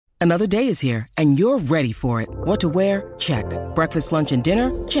Another day is here, and you're ready for it. What to wear? Check. Breakfast, lunch, and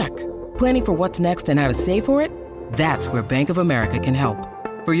dinner? Check. Planning for what's next and how to save for it? That's where Bank of America can help.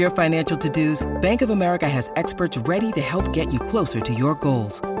 For your financial to-dos, Bank of America has experts ready to help get you closer to your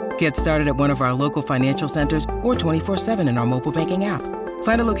goals. Get started at one of our local financial centers or 24/7 in our mobile banking app.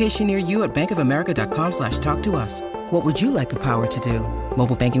 Find a location near you at bankofamerica.com/talktous. What would you like the power to do?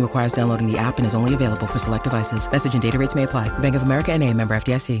 Mobile banking requires downloading the app and is only available for select devices. Message and data rates may apply. Bank of America N.A., member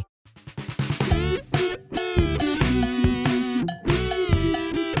FDIC.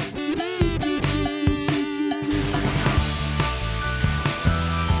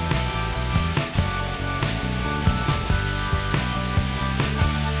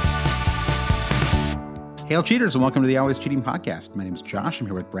 Hail cheaters, and welcome to the Always Cheating Podcast. My name is Josh. I'm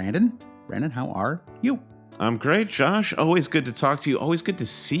here with Brandon. Brandon, how are you? I'm great, Josh. Always good to talk to you. Always good to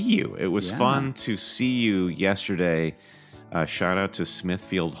see you. It was fun to see you yesterday. Shout out to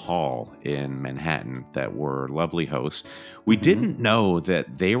Smithfield Hall in Manhattan that were lovely hosts. We didn't know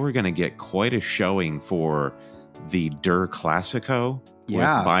that they were going to get quite a showing for the Der Classico with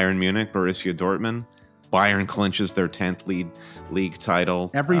Bayern Munich, Borussia Dortmund. Bayern clinches their 10th league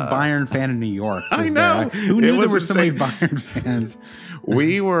title. Every Bayern fan in New York was I know. there. Who knew there were so many Bayern fans?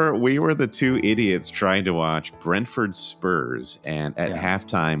 We were the two idiots trying to watch Brentford Spurs, and at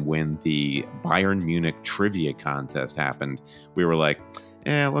halftime when the Bayern Munich trivia contest happened, we were like,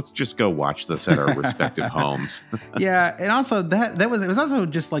 let's just go watch this at our respective homes. Yeah, and also it was also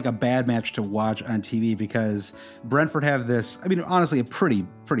just like a bad match to watch on TV because Brentford have this, I mean, honestly, a pretty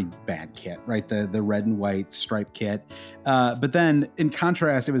bad kit, right? The red and white striped kit. But then in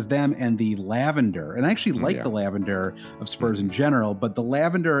contrast, it was them and the lavender. And I actually like the lavender of Spurs in general, but the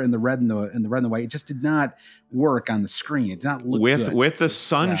lavender and the red and the white, it just did not work on the screen. It did not look good. With the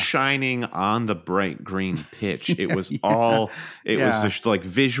sun shining on the bright green pitch. It was was just like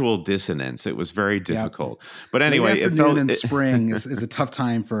visual dissonance. It was very difficult. But anyway, it felt in spring is a tough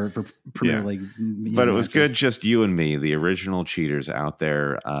time for Premier League. But it was good, just you and me, the original cheaters out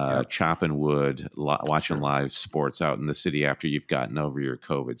there, chopping wood, watching live sports out in the city after you've gotten over your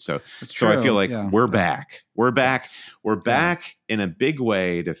COVID. So I feel like we're back. We're back. We're back in a big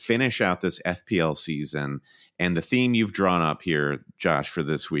way to finish out this FPL season. And the theme you've drawn up here, Josh, for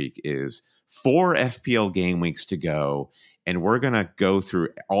this week is 4 FPL game weeks to go. And we're going to go through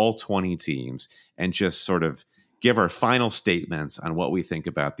all 20 teams and just sort of give our final statements on what we think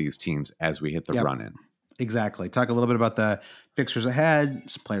about these teams as we hit the run-in. Exactly. Talk a little bit about the fixtures ahead,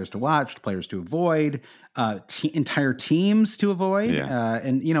 some players to watch, players to avoid, entire teams to avoid.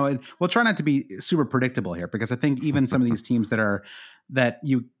 And we'll try not to be super predictable here because I think even some of these teams that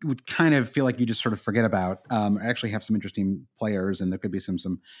you would kind of feel like you just sort of forget about actually have some interesting players, and there could be some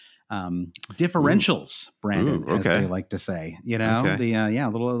differentials, Brandon, as they like to say,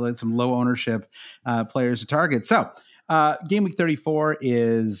 some low ownership players to target. So game week 34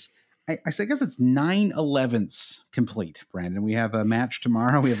 is, I guess it's 9/11ths complete, Brandon. We have a match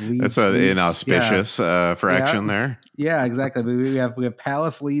tomorrow. We have Leeds. That's inauspicious fraction there. Yeah, exactly. We have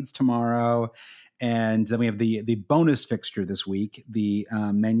Palace Leeds tomorrow. And then we have the bonus fixture this week, the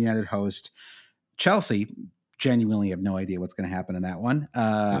Man United host Chelsea. Genuinely have no idea what's going to happen in that one.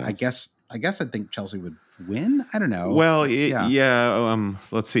 Yes. I guess I think Chelsea would win. I don't know. Well,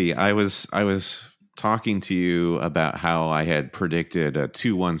 let's see. I was talking to you about how I had predicted a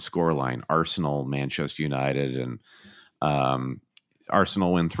 2-1 scoreline, Arsenal, Manchester United, and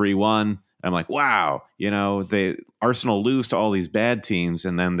Arsenal win 3-1. I'm like, wow, Arsenal lose to all these bad teams,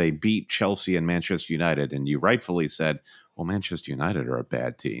 and then they beat Chelsea and Manchester United. And you rightfully said, well, Manchester United are a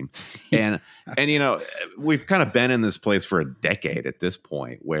bad team. And we've kind of been in this place for a decade at this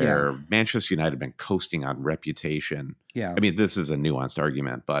point where Manchester United have been coasting on reputation. Yeah. I mean, this is a nuanced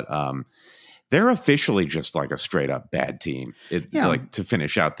argument, but they're officially just like a straight up bad team. Like to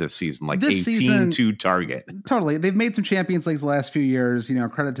finish out this season, like this 18 to target. Totally. They've made some Champions Leagues the last few years,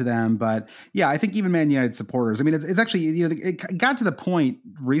 credit to them. But yeah, I think even Man United supporters, I mean, it's actually, it got to the point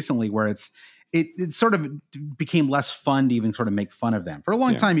recently where it sort of became less fun to even sort of make fun of them. For a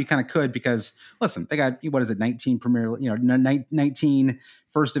long time, you kind of could because, listen, they got, 19 Premier, 19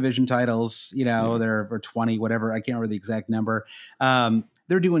 First Division titles, they're 20, whatever. I can't remember the exact number.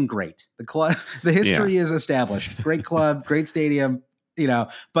 They're doing great. The club, the history is established. Great club, great stadium,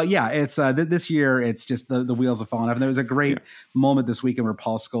 But yeah, it's this year. It's just the wheels have fallen off. And there was a great moment this weekend where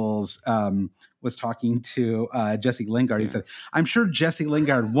Paul Scholes was talking to Jesse Lingard. He said, "I'm sure Jesse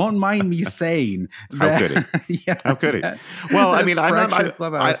Lingard won't mind me saying that." How could he? How could he? Well, I mean,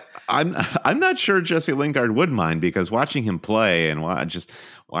 I'm not sure Jesse Lingard would mind, because watching him play and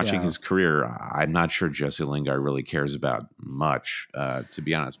watching his career, I'm not sure Jesse Lingard really cares about much, to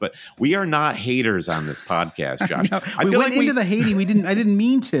be honest. But we are not haters on this podcast, Josh. We went into the hating. I didn't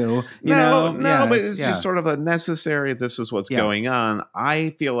mean to. But it's just sort of a necessary. This is what's going on.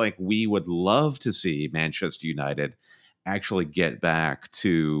 I feel like we would love to see Manchester United actually get back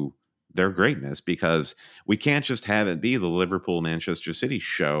to their greatness, because we can't just have it be the Liverpool-Manchester City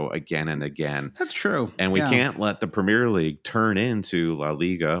show again and again. That's true. And we can't let the Premier League turn into La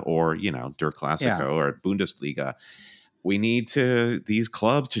Liga or, Der Clasico or Bundesliga. We need these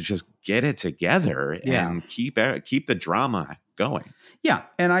clubs to just get it together and keep the drama going. Yeah.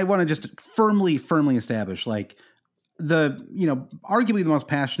 And I want to just firmly establish, like, arguably the most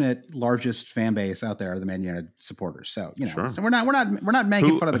passionate, largest fan base out there are the Man United supporters. So, so we're not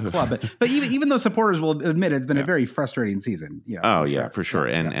making fun of the club, but even those supporters will admit it's been a very frustrating season. For sure.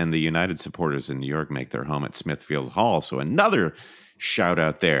 And the United supporters in New York make their home at Smithfield Hall. So another shout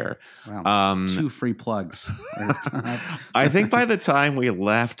out there. Wow. 2 free plugs. I think by the time we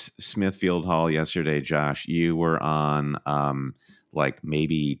left Smithfield Hall yesterday, Josh, you were on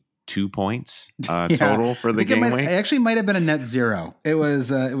maybe 2 points total for the game week. It actually might have been a net 0. It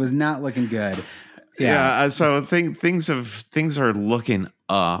was not looking good. So things are looking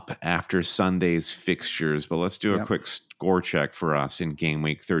up after Sunday's fixtures, but let's do a quick score check for us in game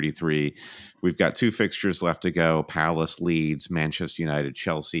week 33. We've got 2 fixtures left to go: Palace, Leeds, Manchester United,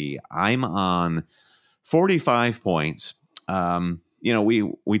 Chelsea. I'm on 45 points.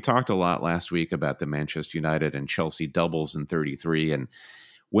 We talked a lot last week about the Manchester United and Chelsea doubles in 33, and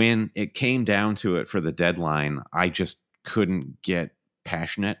when it came down to it for the deadline, I just couldn't get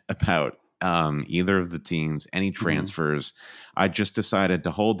passionate about either of the teams, any transfers. I just decided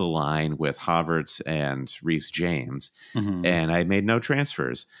to hold the line with Havertz and Reece James, and I made no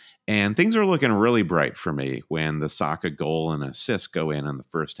transfers. And things are looking really bright for me when the Saka goal and assist go in the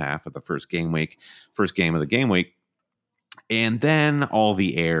first half of the first game of the game week. And then all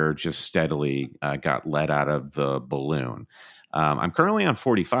the air just steadily got let out of the balloon. I'm currently on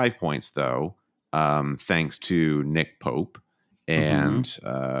 45 points, though, thanks to Nick Pope and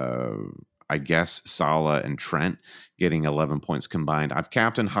I guess Salah and Trent getting 11 points combined. I've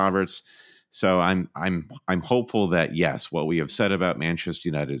captained Havertz, so I'm hopeful that, yes, what we have said about Manchester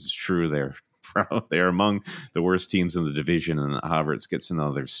United is true. They're among the worst teams in the division, and Havertz gets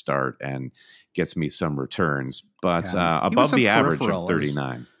another start and gets me some returns, but above the average of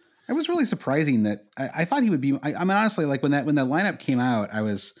 39. It was really surprising that I thought he would be. I mean, honestly, like when that lineup came out,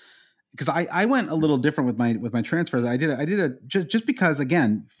 because I went a little different with my transfers. I did just because,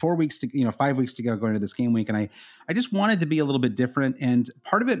 again, 5 weeks to go going to this game week, and I just wanted to be a little bit different. And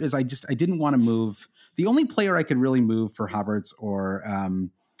part of it is I didn't want to move. The only player I could really move for Havertz or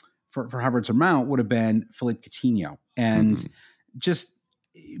for Havertz or Mount would have been Philippe Coutinho, and just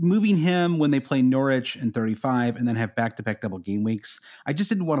moving him when they play Norwich in 35 and then have back-to-back double game weeks. I just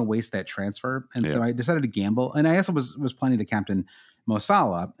didn't want to waste that transfer. And so I decided to gamble. And I also was planning to captain Mo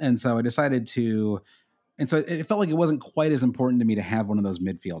Salah. And so I decided to, and so it felt like it wasn't quite as important to me to have one of those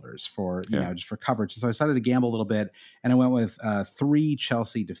midfielders for, just for coverage. So I decided to gamble a little bit, and I went with 3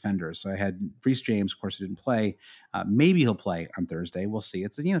 Chelsea defenders. So I had Reece James, of course, who didn't play. Maybe he'll play on Thursday. We'll see.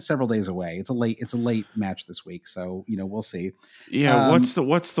 It's several days away. It's a late match this week, so we'll see. Yeah,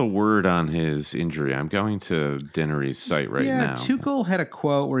 what's the word on his injury? I'm going to Dinnery's site right now. Yeah, Tuchel had a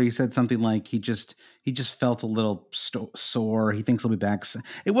quote where he said something like he just felt a little sore. He thinks he'll be back.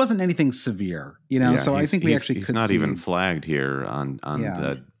 It wasn't anything severe, So I think he's not even flagged here on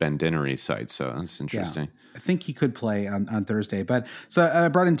the Ben Dinnery site, so that's interesting. Yeah. I think he could play on Thursday, but so I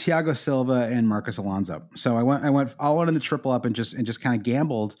brought in Thiago Silva and Marcus Alonso. So I went all in the triple up and just kind of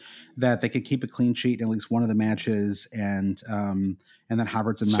gambled that they could keep a clean sheet in at least one of the matches, and then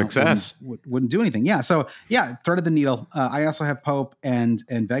Havertz and Mount wouldn't do anything. Yeah, so threaded the needle. I also have Pope and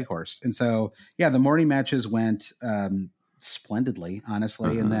Weghorst, and so the morning matches went splendidly,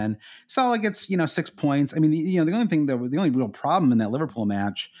 honestly. And then Salah gets 6 points. I mean, the only real problem in that Liverpool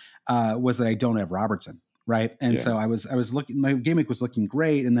match was that I don't have Robertson. Right. And so I was looking, my game week was looking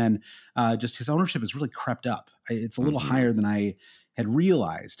great. And then just his ownership has really crept up. It's a little higher than I had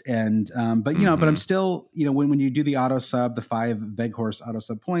realized. And, but I'm still, when you do the auto sub, the 5 Weghorst auto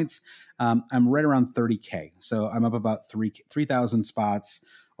sub points, I'm right around 30K. So I'm up about 3,000 spots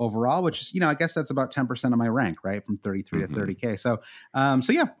overall, which is, I guess that's about 10% of my rank, right? From 33 to 30K.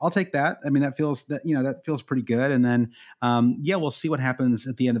 So yeah, I'll take that. I mean, that feels pretty good. And then, we'll see what happens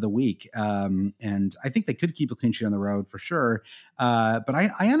at the end of the week. And I think they could keep a clean sheet on the road for sure. But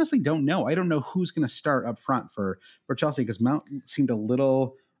I honestly don't know. I don't know who's going to start up front for Chelsea, because Mount seemed a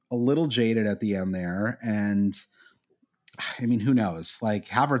little jaded at the end there. And I mean, who knows? Like,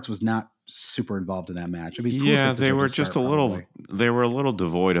 Havertz was not super involved in that match. I mean, they were just they were a little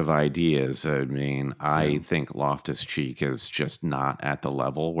devoid of ideas. I mean, I think Loftus-Cheek is just not at the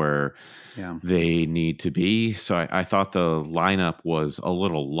level where they need to be. So I thought the lineup was a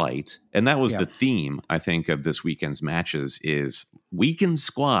little light. And that was the theme, I think, of this weekend's matches is weakened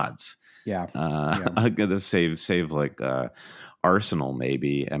squads. I'm going to save like Arsenal,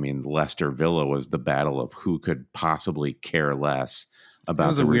 maybe. I mean, Leicester Villa was the battle of who could possibly care less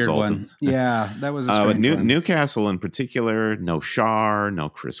about the result. That was a weird one. That was a strange one. Newcastle in particular, no Shar, no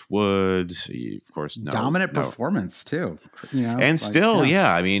Chris Wood, of course. Dominant performance too. And still,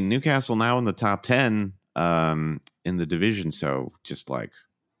 I mean, Newcastle now in the top 10 in the division. So just like,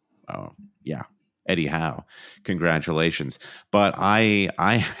 Eddie Howe, congratulations. But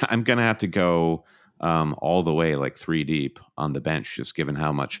I'm going to have to go all the way like 3 deep on the bench, just given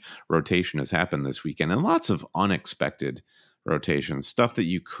how much rotation has happened this weekend and lots of unexpected rotation, stuff that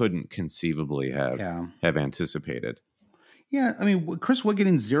you couldn't conceivably have anticipated. Yeah, I mean, Chris Wood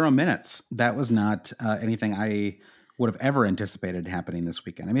getting 0 minutes, that was not anything I would have ever anticipated happening this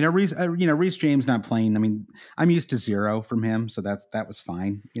weekend. I mean, Reece James not playing. I mean, I'm used to 0 from him, so that was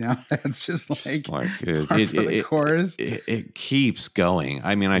fine. That's just like the course. It keeps going.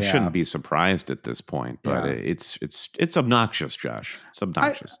 I mean, I shouldn't be surprised at this point, but it's obnoxious, Josh. It's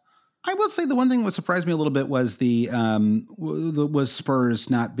obnoxious. I will say the one thing that surprised me a little bit was was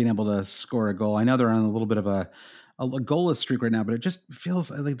Spurs not being able to score a goal. I know they're on a little bit of a goalless streak right now, but it just feels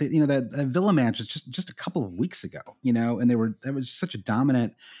like that Villa match is just a couple of weeks ago, and that was such a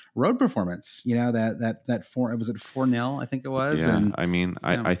dominant road performance. That 4-0, I think it was. Yeah, and, I mean,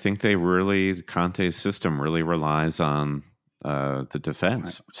 I think Conte's system really relies on the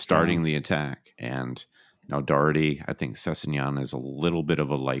defense starting the attack, and Doherty, I think Sessegnon is a little bit of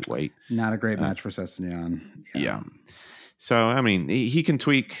a lightweight. Not a great match for Sessegnon. Yeah. So, I mean, he can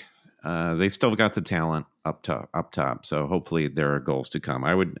tweak. They've still got the talent up top. So hopefully there are goals to come.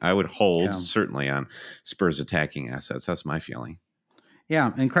 I would hold certainly on Spurs attacking assets. That's my feeling.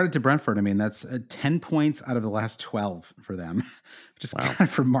 Yeah. And credit to Brentford. I mean, that's 10 points out of the last 12 for them, which is kind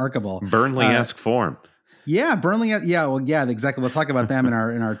of remarkable. Burnley-esque form. Yeah, Burnley. Yeah, well, yeah, exactly. We'll talk about them in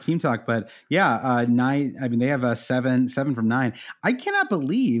our team talk. But 9. I mean, they have a 7 from 9. I cannot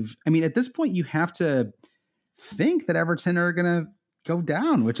believe. I mean, at this point, you have to think that Everton are going to go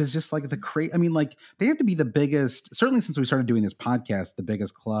down, which is just like I mean, like they have to be the biggest. Certainly, since we started doing this podcast, the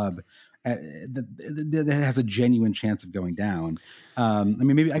biggest club that has a genuine chance of going down. I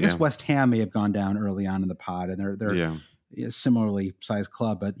mean, maybe I guess West Ham may have gone down early on in the pod, and they're similarly sized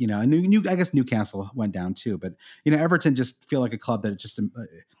club, but I guess Newcastle went down too, but Everton just feel like a club that just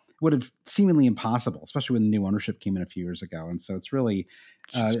would have seemingly impossible, especially when the new ownership came in a few years ago. And so it's really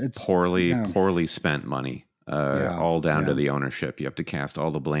it's poorly spent money, all down to the ownership. You have to cast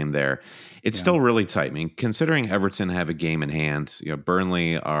all the blame there. It's still really tight. I mean, considering Everton have a game in hand,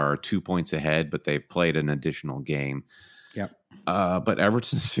 Burnley are 2 points ahead, but they've played an additional game. Yep. But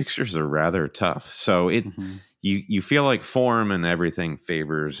Everton's fixtures are rather tough. So you feel like form and everything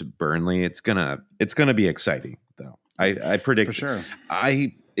favors Burnley. It's gonna be exciting though. I predict for sure.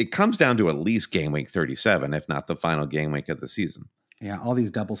 It comes down to at least game week 37, if not the final game week of the season. Yeah, all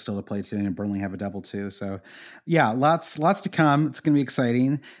these doubles still to play too, and Burnley have a double too. So, yeah, lots to come. It's going to be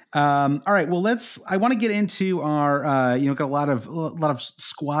exciting. All right, well, I want to get into our got a lot of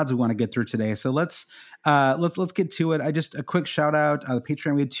squads we want to get through today. So let's get to it. Just a quick shout out the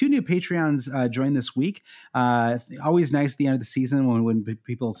Patreon. We had 2 new Patreons join this week. Always nice at the end of the season when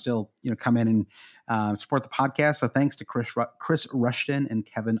people still come in and support the podcast. So thanks to Chris Rushton and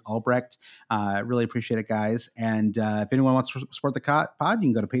Kevin Albrecht. Really appreciate it, guys. And if anyone wants to support the pod,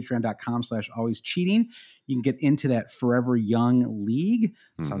 you can go to patreon.com/alwayscheating. You can get into that Forever Young League.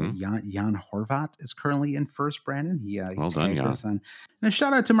 So Jan Horvat is currently in first, Brandon. He tagged us on. And a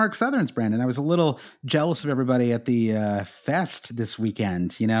shout out to Mark Southerns, Brandon. I was a little jealous of everybody at the fest this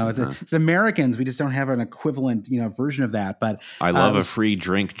weekend. It's Americans. We just don't have an equivalent, version of that. But I love a free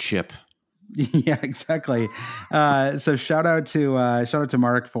drink chip. Yeah, exactly. So shout out to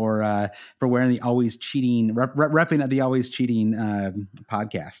Mark for wearing the Always Cheating, repping the Always Cheating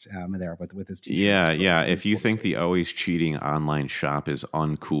podcast there with his t-shirt. Yeah. If you think the Always Cheating online shop is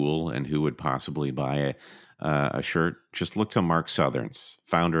uncool and who would possibly buy it, a shirt, just look to Mark Southerns,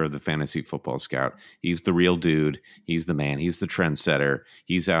 founder of the Fantasy Football Scout. He's the real dude. He's the man. He's the trendsetter.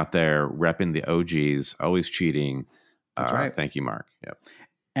 He's out there repping the OGs, always cheating. That's right. Thank you, Mark. Yep.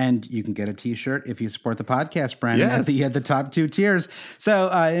 And you can get a T-shirt if you support the podcast, Brandon, at the top 2 tiers. So,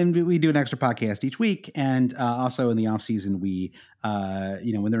 and we do an extra podcast each week. And also in the off season, we,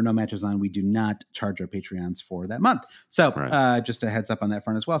 when there are no matches on, we do not charge our Patreons for that month. So just a heads up on that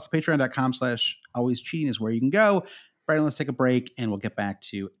front as well. So patreon.com/alwayscheating is where you can go. Brandon, let's take a break and we'll get back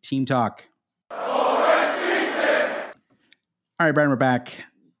to team talk. All right, Brandon, we're back.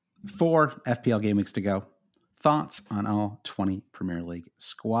 4 FPL game weeks to go. Thoughts on all 20 Premier League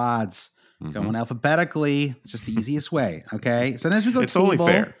squads. Going alphabetically. It's just the easiest way. Okay. Sometimes we go it's table. Only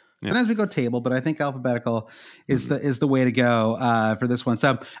fair. Yeah. Sometimes we go table, but I think alphabetical is the way to go for this one.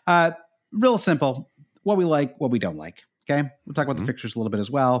 So real simple. What we like, what we don't like. Okay. We'll talk about the fixtures a little bit as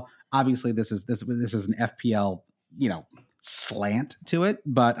well. Obviously, this is an FPL, slant to it.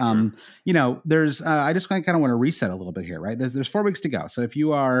 But there's I just kind of want to reset a little bit here, right? There's 4 weeks to go. So if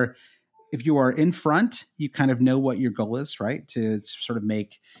you are in front, you kind of know what your goal is, right? To sort of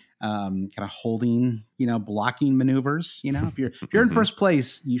make kind of holding, blocking maneuvers. If you're in first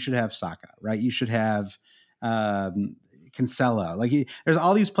place, you should have Saka, right? You should have Cancelo. Like there's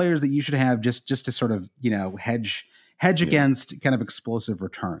all these players that you should have just to sort of hedge against kind of explosive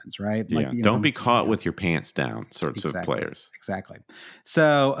returns, right? Yeah. Like, don't be caught with your pants down sorts of players. Exactly.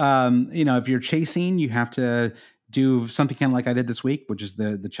 So if you're chasing, you have to do something kind of like I did this week, which is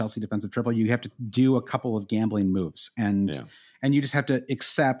the Chelsea defensive triple. You have to do a couple of gambling moves and you just have to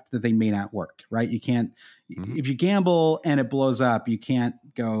accept that they may not work, right? You can't, if you gamble and it blows up, you can't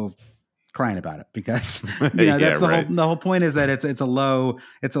go crying about it because that's the whole point is that it's a low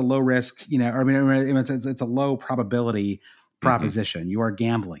risk, it's a low probability proposition. You are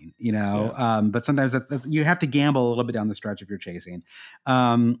gambling, but sometimes that's you have to gamble a little bit down the stretch if you're chasing.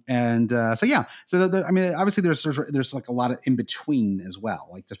 So obviously there's like a lot of in between as well.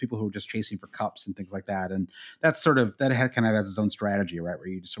 Like there's people who are just chasing for cups and things like that. And that's kind of has its own strategy, right? Where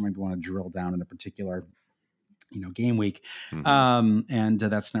you just maybe want to drill down in a particular, game week. And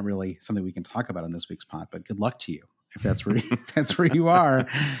that's not really something we can talk about in this week's pod, but good luck to you if that's where you are.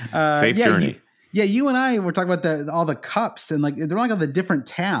 Safe journey. You and I were talking about all the cups and like they're like on the different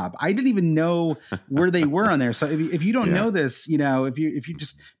tab. I didn't even know where they were on there. So if you don't know this, if you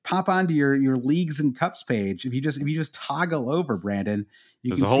just pop onto your leagues and cups page, if you just toggle over, Brandon,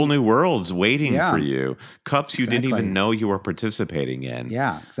 there's a whole new world waiting for you. Cups you didn't even know you were participating in.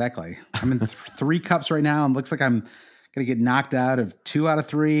 Yeah, exactly. I'm in 3 cups right now, and looks like I'm going to get knocked out of 2 out of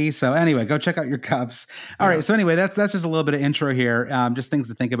 3. So anyway, go check out your cups. All right. So anyway, that's just a little bit of intro here. Just things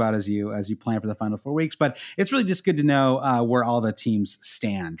to think about as you plan for the final 4 weeks. But it's really just good to know where all the teams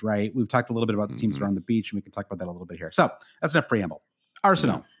stand, right? We've talked a little bit about the teams around the beach, and we can talk about that a little bit here. So that's enough preamble.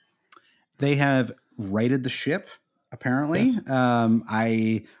 Arsenal, they have righted the ship, apparently.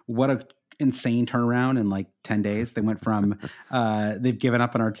 Yes. What a insane turnaround in like 10 days. They went from they've given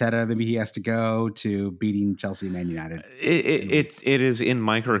up on Arteta, maybe he has to go, to beating Chelsea and Man United. It is in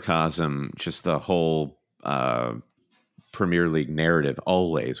microcosm just the whole Premier League narrative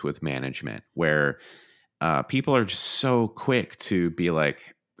always with management, where people are just so quick to be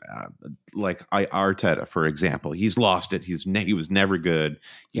like Arteta, for example. He's lost it. He was never good.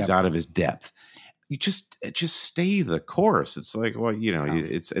 He's out of his depth. You just stay the course. It's like, well,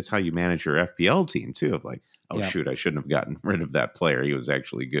 it's how you manage your FPL team too. Of like, shoot, I shouldn't have gotten rid of that player. He was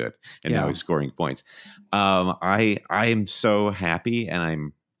actually good, and now he's scoring points. I am so happy, and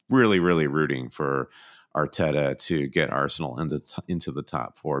I'm really, really rooting for Arteta to get Arsenal into the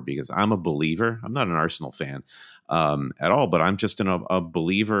top 4, because I'm a believer. I'm not an Arsenal fan at all, but I'm just a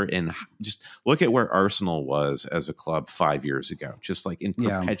believer in just look at where Arsenal was as a club 5 years ago, just like in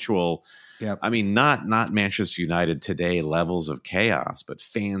perpetual. I mean, not Manchester United today levels of chaos, but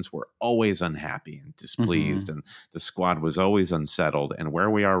fans were always unhappy and displeased, and the squad was always unsettled. And where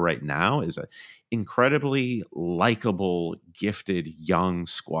we are right now is a incredibly likable, gifted young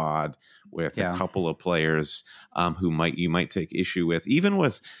squad with a couple of players who you might take issue with, even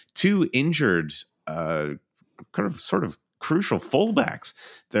with 2 injured sort of crucial fullbacks.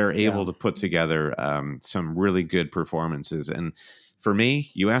 They're able to put together some really good performances. And for me,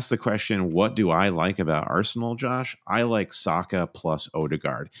 you asked the question, what do I like about Arsenal, Josh? I like Saka plus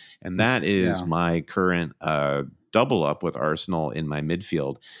Odegaard. And that is my current double up with Arsenal in my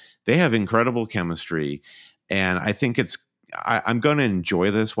midfield. They have incredible chemistry. And I think I'm going to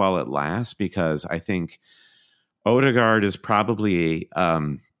enjoy this while it lasts, because I think Odegaard is probably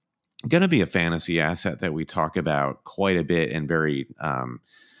going to be a fantasy asset that we talk about quite a bit and very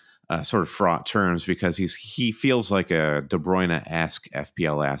sort of fraught terms because he feels like a De Bruyne-esque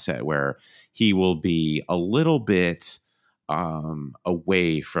FPL asset where he will be a little bit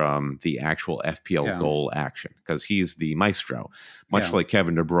away from the actual FPL goal action because he's the maestro, much like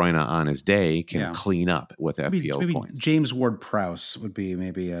Kevin De Bruyne on his day can clean up with FPL maybe points. James Ward-Prowse would be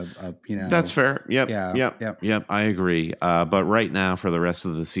maybe a That's fair. Yep. I agree. But right now for the rest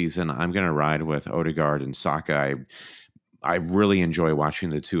of the season, I'm going to ride with Odegaard and Saka. I really enjoy watching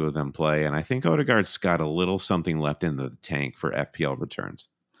the two of them play, and I think Odegaard's got a little something left in the tank for FPL returns.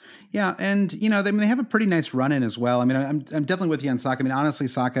 Yeah, and they have a pretty nice run in as well. I mean, I'm definitely with you on Saka. I mean, honestly,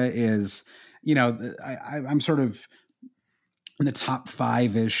 Saka is, I'm sort of in the top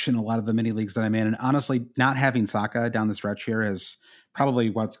 5-ish in a lot of the mini leagues that I'm in, and honestly, not having Saka down the stretch here is probably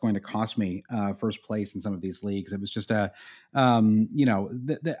what's going to cost me first place in some of these leagues. It was just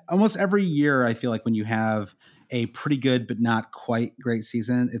almost every year I feel like when you have a pretty good but not quite great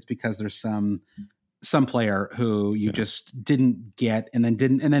season, it's because there's some player who you just didn't get and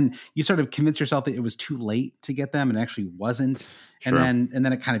then you sort of convince yourself that it was too late to get them and it actually wasn't. Sure. And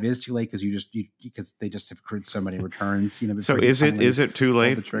then it kind of is too late because because they just have accrued so many returns. So is it too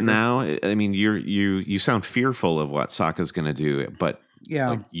late now? I mean, you sound fearful of what Saka's going to do, but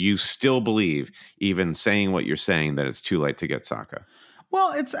you still believe, even saying what you're saying, that it's too late to get Saka.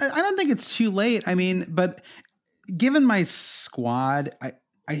 Well, I don't think it's too late. I mean, but given my squad,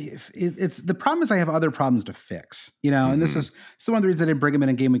 it's the problem is I have other problems to fix, and this is one of the reasons I didn't bring him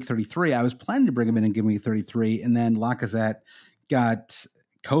in game week 33. I was planning to bring him in game week 33, and then Lacazette got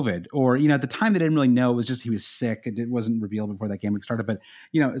COVID, or at the time they didn't really know. It was just he was sick. It wasn't revealed before that game week started, but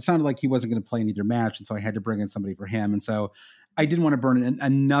it sounded like he wasn't going to play in either match, and so I had to bring in somebody for him, and so I didn't want to burn in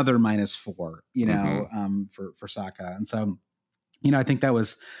another -4, for Saka, and so. I think that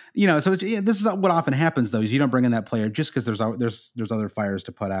was, so this is what often happens though, is you don't bring in that player just because there's other fires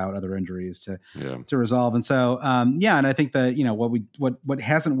to put out, other injuries to resolve. And so, and I think that, what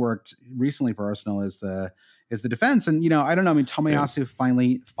hasn't worked recently for Arsenal is the defense. And, I don't know. I mean, Tomiyasu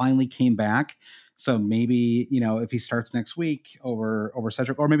finally came back. So maybe, if he starts next week over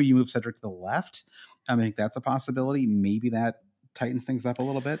Cedric, or maybe you move Cedric to the left, I think that's a possibility. Maybe that tightens things up a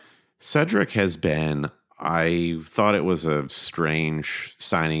little bit. Cedric has been, I thought it was a strange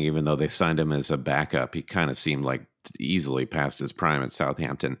signing, even though they signed him as a backup. He kind of seemed like easily past his prime at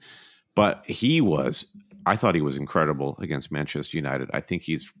Southampton. But I thought he was incredible against Manchester United. I think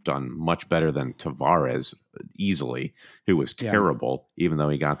he's done much better than Tavares easily, who was terrible, even though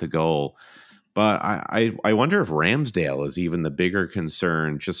he got the goal. But I wonder if Ramsdale is even the bigger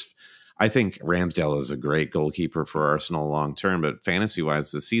concern. I think Ramsdale is a great goalkeeper for Arsenal long term, but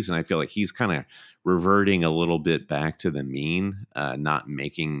fantasy-wise this season, I feel like he's kind of reverting a little bit back to the mean, not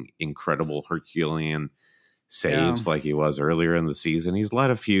making incredible Herculean saves like he was earlier in the season. He's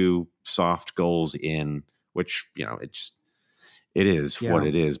let a few soft goals in, which, it is what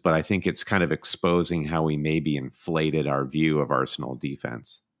it is. But I think it's kind of exposing how we maybe inflated our view of Arsenal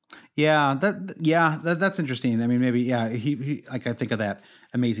defense. That's interesting. I mean, maybe, he like, I think of that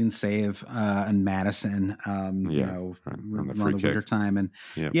amazing save and Madison, on the winter time. And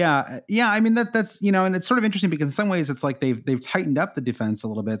I mean, that's, and it's sort of interesting because in some ways it's like they've tightened up the defense a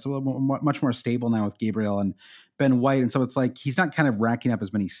little bit. It's a little much more stable now with Gabriel and Ben White. And so it's like, he's not kind of racking up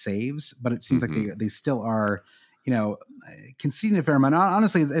as many saves, but it seems like they still are, conceding a fair amount.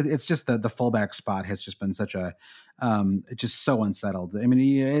 Honestly, it's just the fullback spot has just been such a, just so unsettled. I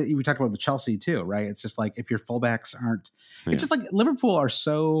mean, we talked about the Chelsea too, right? It's just like, if your fullbacks aren't, it's just like Liverpool are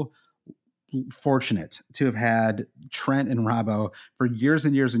so fortunate to have had Trent and Robbo for years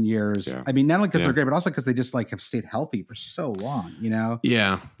and years and years. Yeah. I mean, not only because they're great, but also because they just like have stayed healthy for so long,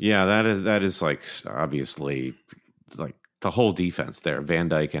 Yeah. That is like, obviously, like, the whole defense there, Van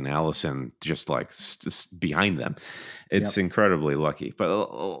Dijk and Alisson, just behind them. It's incredibly lucky.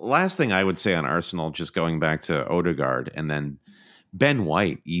 But last thing I would say on Arsenal, just going back to Odegaard and then Ben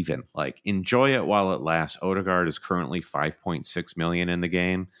White, even like, enjoy it while it lasts. Odegaard is currently 5.6 million in the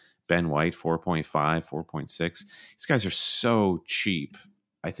game. Ben White, 4.5, 4.6. These guys are so cheap,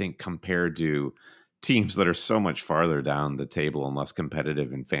 I think, compared to teams that are so much farther down the table and less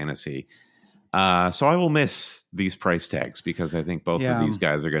competitive in fantasy. So I will miss these price tags because I think both of these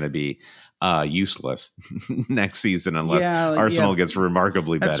guys are going to be useless next season unless Arsenal gets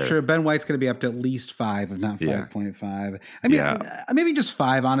remarkably better. That's true. Ben White's going to be up to at least 5, if not 5.5. I mean, maybe just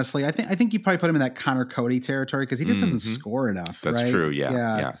 5. Honestly, I think you probably put him in that Connor Cody territory because he just doesn't score enough. That's right? true.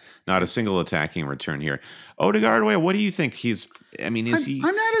 Yeah. Not a single attacking return here. Odegaard, what do you think he's? I mean, he?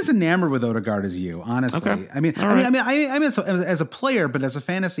 I'm not as enamored with Odegaard as you, honestly. Okay. I mean, as a player, but as a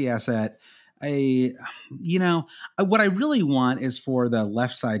fantasy asset. what I really want is for the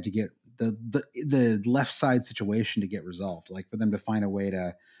left side to get the left side situation to get resolved, like for them to find a way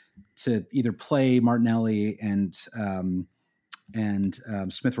to either play Martinelli and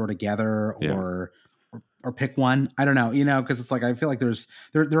Smith Rowe together or pick one. I don't know, because it's like I feel like there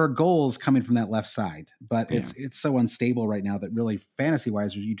are goals coming from that left side, but it's so unstable right now that really fantasy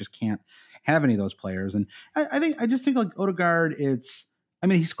wise you just can't have any of those players. And I just think like Odegaard,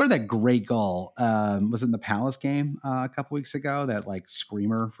 he scored that great goal. Was it in the Palace game a couple weeks ago? That like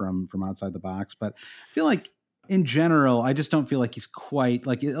screamer from outside the box. But I feel like in general, I just don't feel like he's quite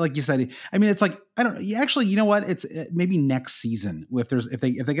like you said. I mean, it's like I don't actually. You know what? It's maybe next season if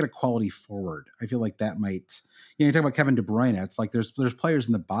they get a quality forward. I feel like that might. You talk about Kevin De Bruyne. It's like there's players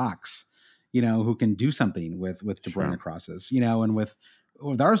in the box, who can do something with De Bruyne crosses. And with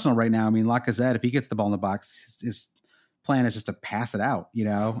Arsenal right now, I mean, Lacazette, if he gets the ball in the box, his plan is just to pass it out,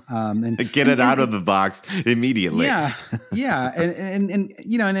 and get it out of the box immediately. Yeah. And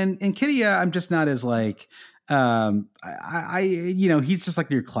Nketiah, I'm just not as like, he's just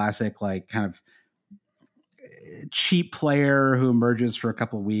like your classic, like kind of cheap player who emerges for a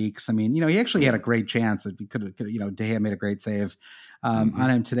couple of weeks. I mean, he actually had a great chance. He could De Gea made a great save on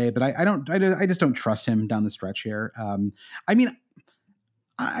him today, but I just don't trust him down the stretch here.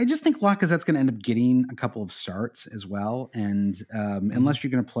 I just think Lacazette's going to end up getting a couple of starts as well. And unless you're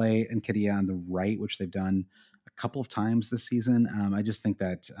going to play Nketiah on the right, which they've done a couple of times this season, I just think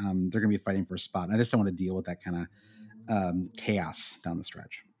that they're going to be fighting for a spot. And I just don't want to deal with that kind of chaos down the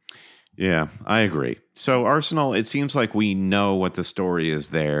stretch. Yeah, I agree. So Arsenal, it seems like we know what the story is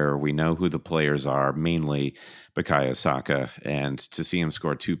there. We know who the players are, mainly Bukayo Saka, and to see him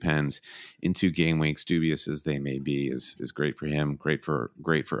score 2 pens in 2 game weeks, dubious as they may be, is great for him, great for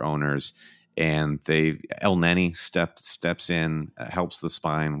owners. And El Neni steps in, helps the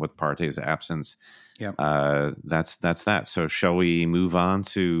spine with Partey's absence. Yeah, that's that. So shall we move on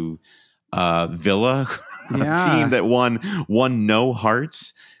to Villa, a team that won no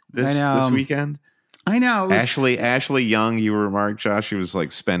hearts this weekend? I know. Ashley Young, you remarked, Josh, he was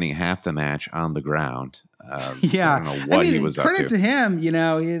like spending half the match on the ground. I don't know what he was up to. Credit to him, but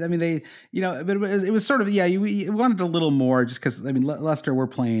it was sort of, you wanted a little more just because, Leicester were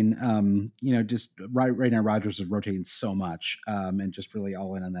playing, just right now Rodgers is rotating so much and just really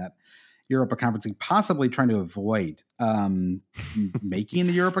all in on that Europa Conference League, possibly trying to avoid making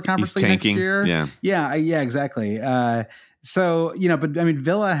the Europa Conference League next year. Yeah, exactly. So,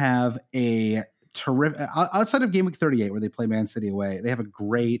 Villa have a terrific, outside of game week 38, where they play Man City away, they have a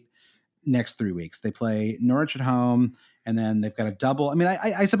great next 3 weeks. They play Norwich at home, and then they've got a double.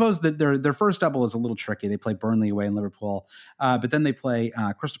 I suppose that their first double is a little tricky. They play Burnley away in Liverpool, but then they play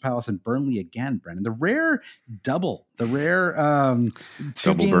Crystal Palace and Burnley again, Brendan. The rare double, 2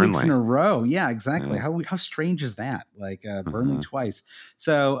 double game Burnley weeks in a row. Yeah, exactly. Yeah. How strange is that? Like Burnley twice.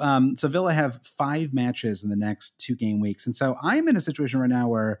 So Villa have 5 matches in the next 2 game weeks. And so I'm in a situation right now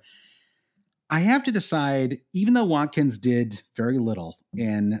where I have to decide, even though Watkins did very little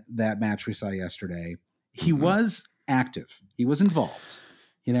in that match we saw yesterday, he was active. He was involved.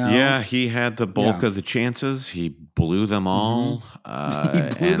 Yeah, he had the bulk of the chances. He blew them all. He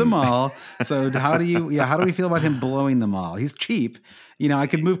blew them all. So how do we feel about him blowing them all? He's cheap. I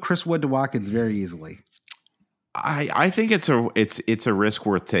could move Chris Wood to Watkins very easily. I think it's a risk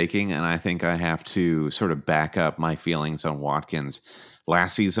worth taking, and I think I have to sort of back up my feelings on Watkins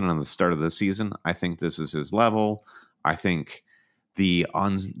last season and the start of this season. I think this is his level. I think the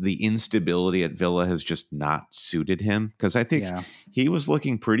instability at Villa has just not suited him, because I think he was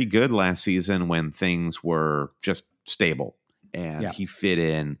looking pretty good last season when things were just stable and he fit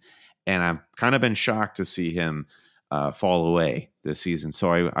in. And I've kind of been shocked to see him fall away this season.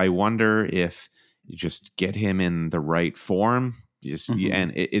 So I wonder if you just get him in the right form,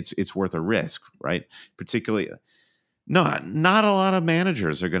 and it's worth a risk, right? Particularly, not a lot of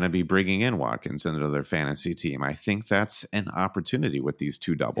managers are going to be bringing in Watkins into their fantasy team. I think that's an opportunity with these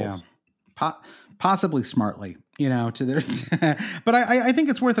 2 doubles. Yeah. Possibly smartly, to their, but I think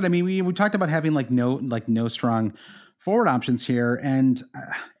it's worth it. We talked about having no strong forward options here, and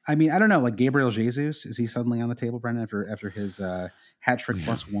I don't know, like Gabriel Jesus, is he suddenly on the table, Brendan, after his hat trick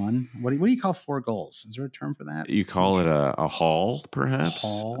 +1? What do you call 4 goals? Is there a term for that? You call it a haul, perhaps? A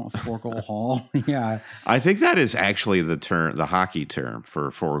 4-goal haul. Yeah. I think that is actually the hockey term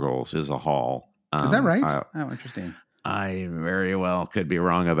for 4 goals is a haul. Is that right? Interesting. I very well could be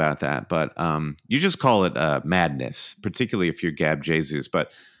wrong about that, but you just call it madness, particularly if you're Gab Jesus.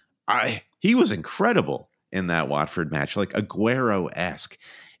 But he was incredible in that Watford match, like Aguero-esque.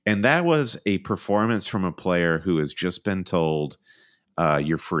 And that was a performance from a player who has just been told,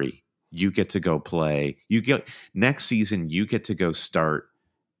 you're free. you get to go play. Next season, you get to go start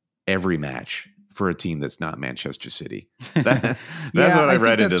every match for a team that's not Manchester City. That's what I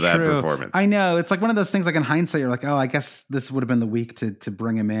read into that performance. I know. It's like one of those things, like in hindsight, you're like, oh, I guess this would have been the week to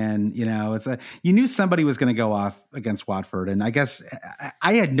bring him in. You know, you knew somebody was going to go off against Watford. And I guess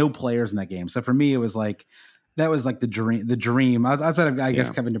I had no players in that game. So for me, it was like, that was like the dream. Outside of, I guess,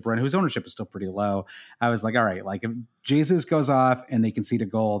 Kevin De Bruyne, whose ownership is still pretty low. I was like, all right, like if Jesus goes off and they concede a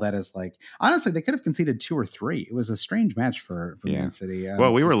goal, that is like, honestly, they could have conceded 2 or 3. It was a strange match for Man City.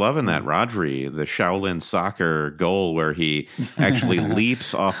 Well, we were loving that Rodri, the Shaolin soccer goal where he actually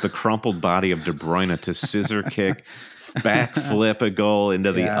leaps off the crumpled body of De Bruyne to scissor kick, backflip a goal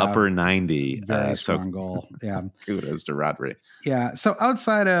into the upper 90. Very strong goal. Yeah. Kudos to Rodri. Yeah. So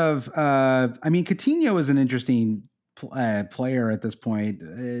outside of, Coutinho is an interesting player at this point,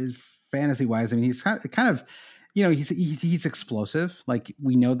 fantasy wise. I mean, he's kind of, he's explosive. Like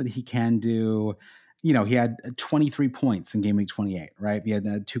we know that he can do, he had 23 points in game week 28, right? He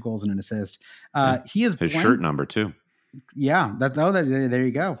had 2 goals and an assist. He is his shirt number too. Yeah, there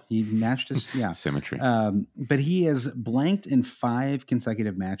you go. He matched his symmetry. But he is blanked in 5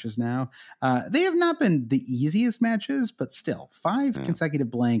 consecutive matches now. They have not been the easiest matches, but still 5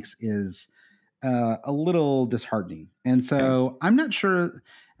 consecutive blanks is a little disheartening. And so I'm not sure.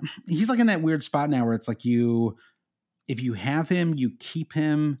 He's like in that weird spot now where it's like if you have him, you keep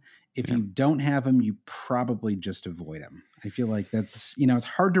him. If you don't have him, you probably just avoid him. I feel like that's, it's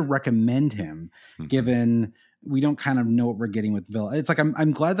hard to recommend him given we don't kind of know what we're getting with Villa. It's like,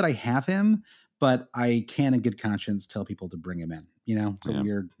 I'm glad that I have him, but I can in good conscience tell people to bring him in, it's a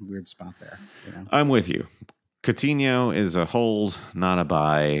weird spot there. I'm with you. Coutinho is a hold, not a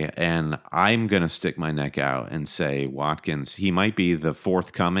buy. And I'm going to stick my neck out and say Watkins, he might be the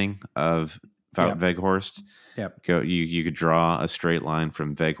forthcoming of Wout Weghorst. Yep. You could draw a straight line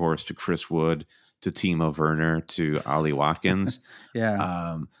from Weghorst to Chris Wood to Timo Werner to Ollie Watkins.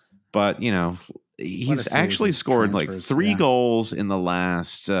 But he's actually scored like 3 goals in the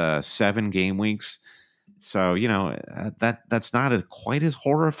last 7 game weeks. So, that's not quite as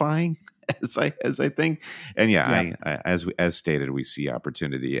horrifying as I think. And as stated, we see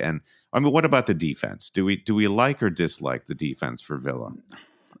opportunity. And I mean, what about the defense? Do we like or dislike the defense for Villa?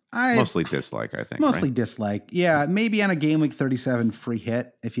 Mostly dislike, I think. Mostly dislike. Yeah, maybe on a game week 37 free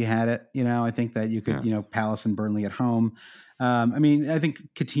hit if you had it. I think that you could, Palace and Burnley at home. I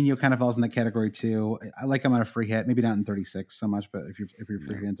think Coutinho kind of falls in that category too. I like him on a free hit, maybe not in 36 so much, but if you're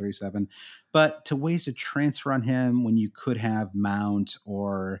free hit in 37. But to waste a transfer on him when you could have Mount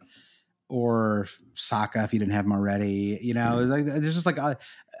or Saka if you didn't have him already, there's just like I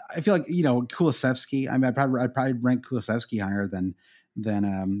feel like Kulusevski. I mean, I'd probably rank Kulusevski higher than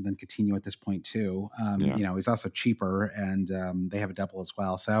Coutinho at this point too. He's also cheaper and they have a double as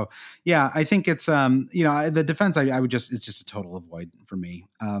well. So yeah, I think it's the defense it's just a total avoid for me.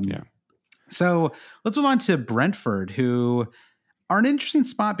 So let's move on to Brentford, who are an interesting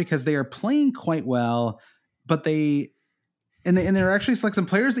spot because they are playing quite well, but there are actually like some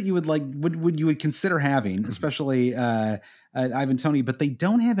players that you would consider having, especially Ivan Toney, but they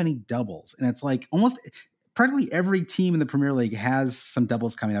don't have any doubles. And it's like almost practically every team in the Premier League has some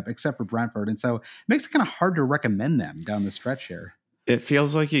doubles coming up except for Brentford. And so it makes it kind of hard to recommend them down the stretch here. It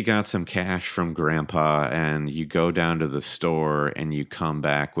feels like you got some cash from Grandpa and you go down to the store and you come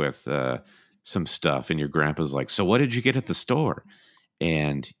back with some stuff and your grandpa's like, so what did you get at the store?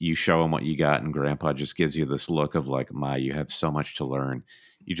 And you show him what you got and Grandpa just gives you this look of like, you have so much to learn.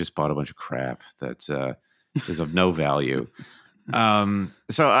 You just bought a bunch of crap that is of no value.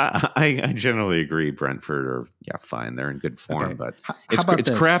 So I generally agree Brentford are fine. They're in good form, but it's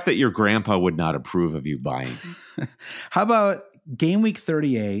crap that your grandpa would not approve of you buying. How about game week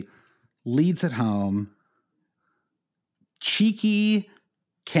 38, Leeds at home, cheeky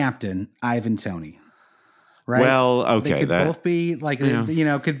captain Ivan Toney. Right? Well, okay. They could both be like,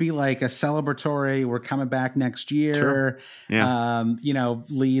 could be like a celebratory, we're coming back next year. Sure. Yeah.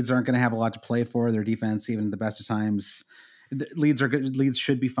 Leeds aren't going to have a lot to play for. Their defense, even at the best of times, Leeds are good. Leeds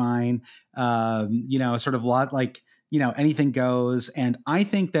should be fine. Sort of lot like, anything goes. And I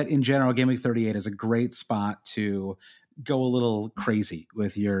think that in general, game week 38 is a great spot to go a little crazy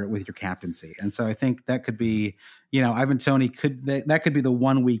with your captaincy. And so I think that could be, Ivan Toney that could be the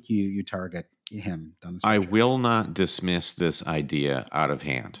one week you target him down the stretch. I will not dismiss this idea out of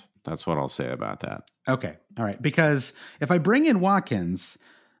hand. That's what I'll say about that. Okay. All right. Because if I bring in Watkins,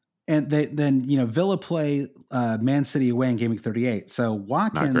 And then Villa play Man City away in Game Week 38. So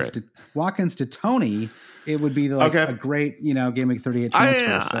Watkins to Toney, it would be like a great Game Week 38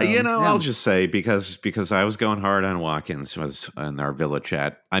 transfer. I'll just say because I was going hard on Watkins was in our Villa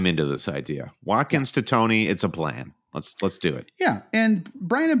chat. I'm into this idea. Watkins to Toney, it's a plan. Let's do it. Yeah, and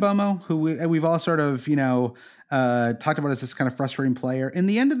Brian Mbomo, who we've all sort of talked about as this kind of frustrating player. At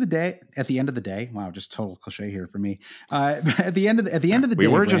the end of the day, wow, just total cliche here for me. At the end of the day, we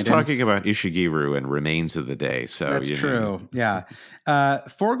were just talking about Ishigiru and remains of the day. So that's true. Yeah,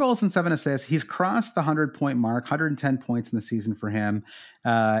 4 goals and 7 assists. He's crossed the 100-point mark, 110 points in the season for him,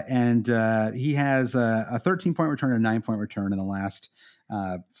 and he has a 13-point return and a 9-point return in the last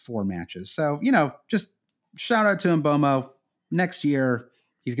 4 matches. So just shout out to Mbomo. Next year,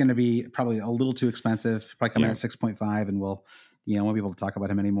 he's going to be probably a little too expensive, probably coming at 6.5, and won't be able to talk about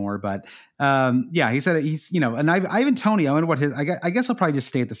him anymore. But he said he's, and Ivan Toney, I wonder what I guess he'll probably just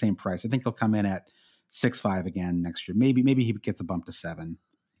stay at the same price. I think he'll come in at 6.5 again next year. Maybe he gets a bump to 7.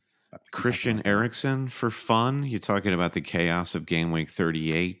 Christian Eriksen for fun. You're talking about the chaos of Game Week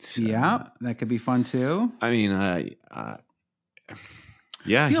 38. Yeah, that could be fun too. I mean,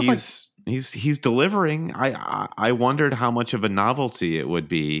 He's delivering. I wondered how much of a novelty it would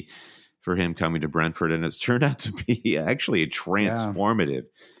be for him coming to Brentford, and it's turned out to be actually a transformative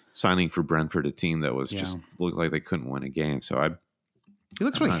signing for Brentford, a team that was just looked like they couldn't win a game. So he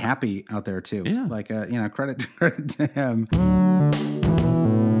looks really happy out there too. Yeah, like credit to him.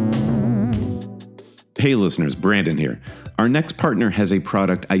 Hey listeners, Brandon here. Our next partner has a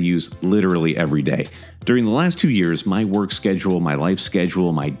product I use literally every day. During the last 2 years, my work schedule, my life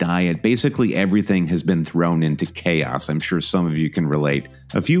schedule, my diet, basically everything has been thrown into chaos. I'm sure some of you can relate.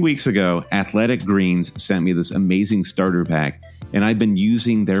 A few weeks ago, Athletic Greens sent me this amazing starter pack, and I've been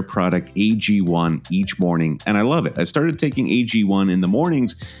using their product AG1 each morning, and I love it. I started taking AG1 in the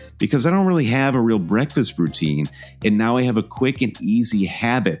mornings because I don't really have a real breakfast routine, and now I have a quick and easy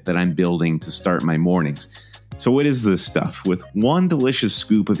habit that I'm building to start my mornings. So what is this stuff? With one delicious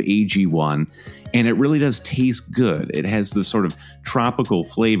scoop of AG1, and it really does taste good. It has this sort of tropical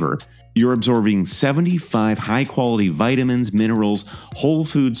flavor. You're absorbing 75 high-quality vitamins, minerals, whole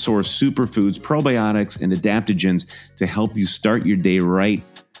food source superfoods, probiotics, and adaptogens to help you start your day right.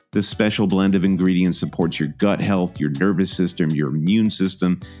 This special blend of ingredients supports your gut health, your nervous system, your immune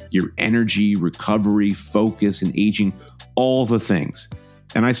system, your energy, recovery, focus, and aging, all the things.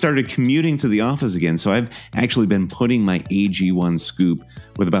 And I started commuting to the office again, so I've actually been putting my AG1 scoop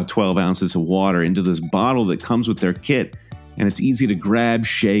with about 12 ounces of water into this bottle that comes with their kit, and it's easy to grab,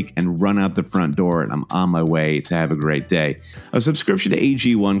 shake, and run out the front door, and I'm on my way to have a great day. A subscription to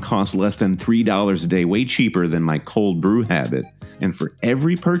AG1 costs less than $3 a day, way cheaper than my cold brew habit. And for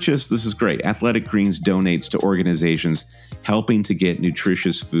every purchase, this is great, Athletic Greens donates to organizations helping to get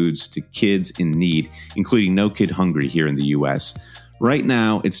nutritious foods to kids in need, including No Kid Hungry here in the U.S. Right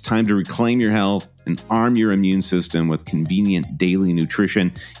now, it's time to reclaim your health and arm your immune system with convenient daily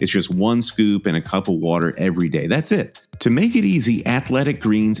nutrition. It's just one scoop and a cup of water every day. That's it. To make it easy, Athletic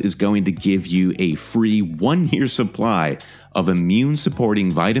Greens is going to give you a free 1-year supply of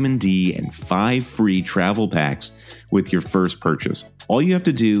immune-supporting vitamin D and 5 free travel packs with your first purchase. All you have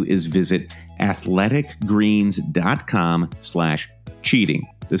to do is visit athleticgreens.com/cheating.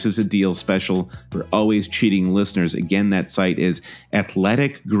 This is a deal special for Always Cheating listeners. Again, that site is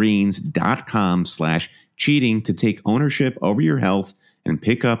athleticgreens.com/cheating to take ownership over your health and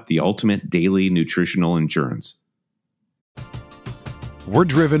pick up the ultimate daily nutritional endurance. We're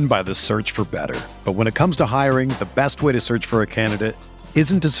driven by the search for better. But when it comes to hiring, the best way to search for a candidate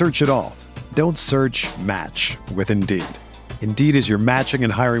isn't to search at all. Don't search, match with Indeed. Indeed is your matching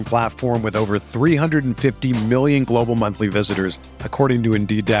and hiring platform with over 350 million global monthly visitors, according to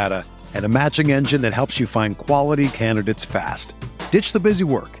Indeed data, and a matching engine that helps you find quality candidates fast. Ditch the busy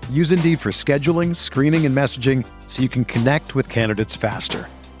work. Use Indeed for scheduling, screening, and messaging so you can connect with candidates faster.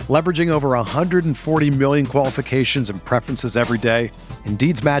 Leveraging over 140 million qualifications and preferences every day,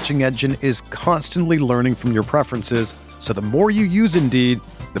 Indeed's matching engine is constantly learning from your preferences, so the more you use Indeed,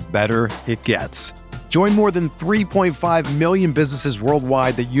 the better it gets. Join more than 3.5 million businesses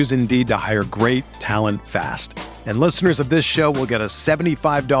worldwide that use Indeed to hire great talent fast. And listeners of this show will get a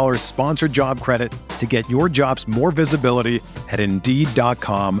 $75 sponsored job credit to get your jobs more visibility at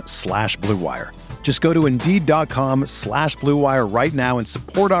Indeed.com/Blue Wire. Just go to Indeed.com/Blue Wire right now and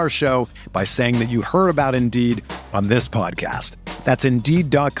support our show by saying that you heard about Indeed on this podcast. That's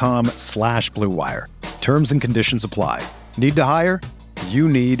Indeed.com/Blue Wire. Terms and conditions apply. Need to hire? You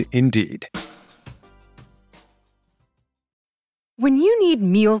need Indeed. When you need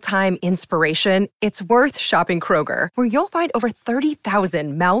mealtime inspiration, it's worth shopping Kroger, where you'll find over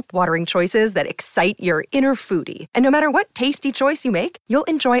 30,000 mouth-watering choices that excite your inner foodie. And no matter what tasty choice you make, you'll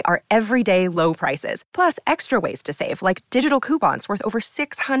enjoy our everyday low prices, plus extra ways to save, like digital coupons worth over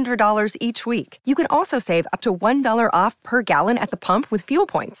 $600 each week. You can also save up to $1 off per gallon at the pump with fuel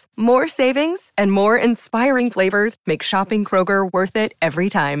points. More savings and more inspiring flavors make shopping Kroger worth it every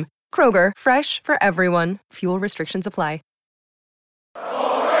time. Kroger, fresh for everyone. Fuel restrictions apply.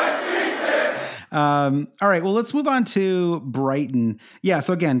 All right, well, let's move on to Brighton. Yeah,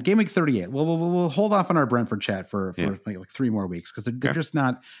 so again, game week 38. We'll hold off on our Brentford chat for like 3 more weeks because they're just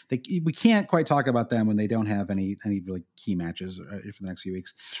not. We can't quite talk about them when they don't have any really key matches for the next few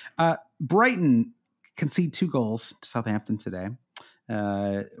weeks. Brighton concede 2 goals to Southampton today.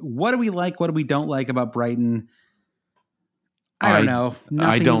 What do we like? What do we don't like about Brighton? I don't know.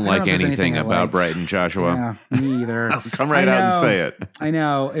 I don't like anything about Brighton, Joshua. Yeah, me either. Come right out and say it. I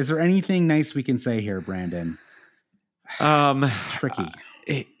know. Is there anything nice we can say here, Brandon? It's tricky.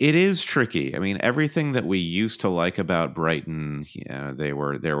 It is tricky. I mean, everything that we used to like about Brighton, they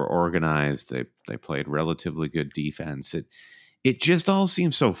were organized. They played relatively good defense. It just all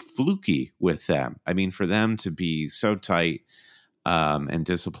seems so fluky with them. I mean, for them to be so tight and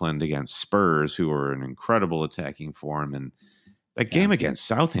disciplined against Spurs, who were an incredible attacking form, and that game against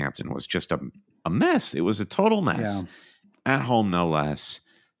Southampton was just a mess. It was a total mess at home, no less.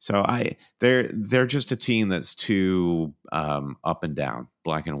 So they're just a team that's too up and down,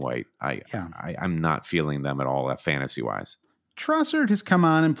 black and white. I'm not feeling them at all fantasy wise. Trossard has come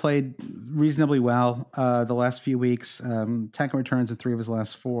on and played reasonably well the last few weeks. 10 returns in 3 of his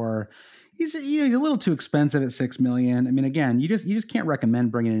last 4. He's a little too expensive at $6 million. I mean, again, you just can't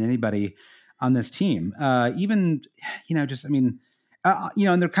recommend bringing in anybody on this team. And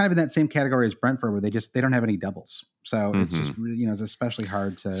they're kind of in that same category as Brentford, where they don't have any doubles. So it's just, it's especially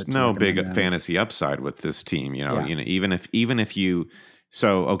hard to no big fantasy upside with this team, even if you,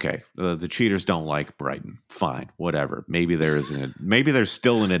 so, okay, the cheaters don't like Brighton. Fine, whatever. Maybe there's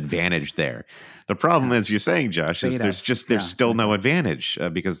still an advantage there. The problem is, you're saying, Josh, is there's still no advantage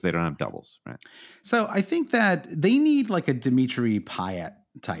because they don't have doubles, right? So I think that they need like a Dimitri Payet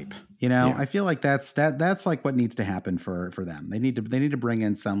type. I feel like that's like what needs to happen for them. They need to bring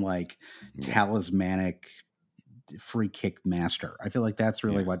in some like talismanic free kick master. I feel like that's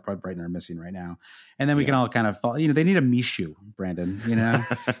really what Brighton are missing right now. And then we can all kind of fall, they need a Mishu, Brandon,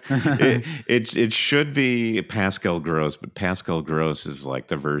 it should be Pascal Gross, but Pascal Gross is like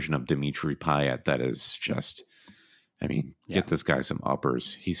the version of Dimitri Payet that is just, get this guy some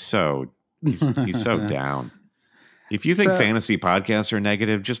uppers. He's so down. If you think fantasy podcasts are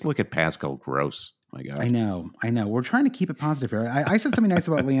negative, just look at Pascal Gross. My God. I know. We're trying to keep it positive here. I said something nice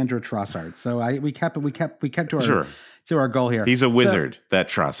about Leandro Trossard, so we kept to our goal here. He's a wizard, that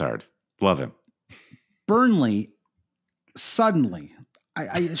Trossard. Love him. Burnley suddenly,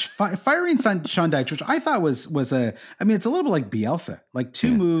 firing Sean Dyche, which I thought was it's a little bit like Bielsa, like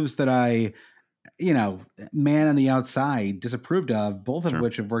 2 moves that I, man on the outside disapproved of, both of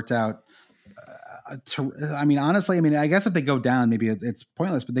which have worked out. Honestly, I guess if they go down, maybe it's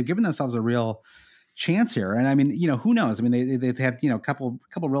pointless, but they've given themselves a real chance here. And who knows? They've had, a couple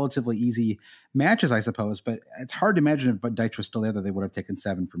relatively easy matches, I suppose, but it's hard to imagine if Dyche was still there that they would have taken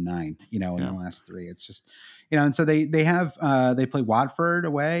 7 from 9, in the last 3. It's just, and so they play Watford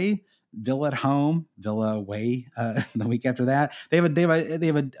away, Villa at home, Villa away the week after that. They have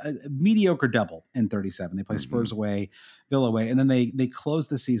a mediocre double in 37. They play Spurs away, Villa away, and then they close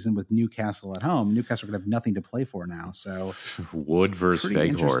the season with Newcastle at home. Newcastle are going to have nothing to play for now. So Wood versus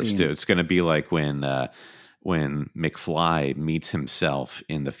Veghorst. It's going to be like when McFly meets himself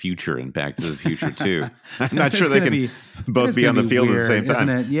in the future in Back to the Future 2. I'm not sure they can both be on the field at the same time.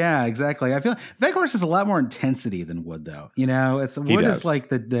 Isn't it? Yeah, exactly. I feel like Veghorst has a lot more intensity than Wood, though. Wood is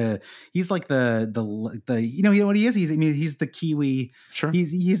like he's like the you know what he is? He's the Kiwi. Sure.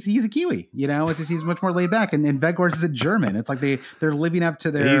 He's a Kiwi, it's just he's much more laid back. And Veghorst is a German. It's like they're living up to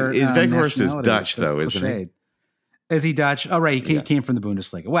their Veghorst is Dutch though, isn't he? Is he Dutch? Oh, right. He came from the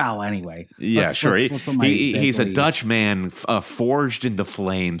Bundesliga. Well, anyway. Yeah, sure. He's a Dutch man forged in the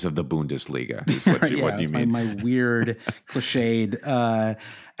flames of the Bundesliga. Is what you mean. My weird cliched.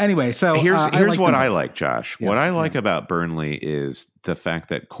 Anyway, so here's what I like, Josh. Yeah, what I like about Burnley is the fact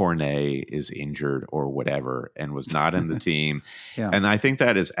that Cornet is injured or whatever and was not in the team. And I think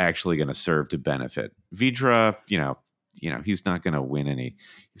that is actually going to serve to benefit Vydra, he's not going to win any.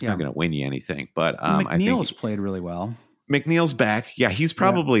 He's not going to win you anything. But McNeil's played really well. McNeil's back. Yeah, he's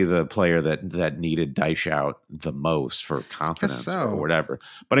probably the player that needed Dyshout the most for confidence or whatever.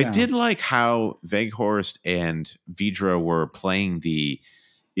 But I did like how Weghorst and Vydra were playing the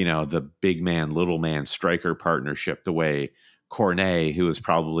big man, little man striker partnership the way Cornet, who is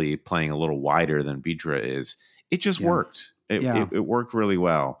probably playing a little wider than Vydra is. It just worked. It worked really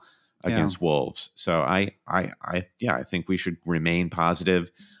well against Wolves. So I think we should remain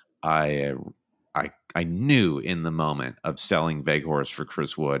positive. I knew in the moment of selling Weghorst for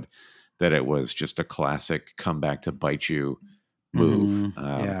Chris Wood that it was just a classic come back to bite you move.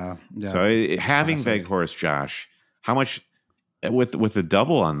 So having Weghorst, Josh, how much with the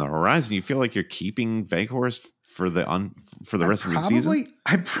double on the horizon, you feel like you're keeping Weghorst for the rest of the season?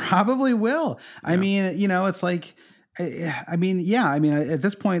 I probably will. Yeah. I mean, it's like, at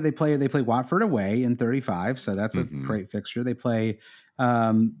this point they play Watford away in 35, so that's a great fixture. They play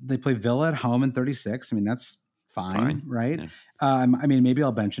Villa at home in 36. I mean, that's fine. Right? Yeah. I mean, maybe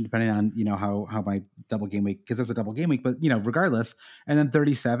I'll bench him depending on how my double game week, because it's a double game week. But regardless, and then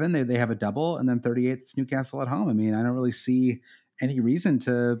 37 they have a double, and then 38 it's Newcastle at home. I mean, I don't really see any reason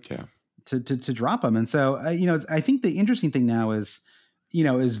to drop him. And so I think the interesting thing now is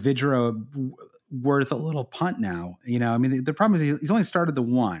Vydra worth a little punt now? I mean, the problem is he's only started the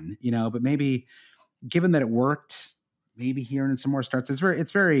one, but maybe given that it worked, maybe hearing some more starts. It's hard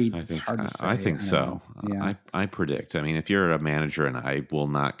to say. I think so. Yeah. I predict. I mean, if you're a manager, and I will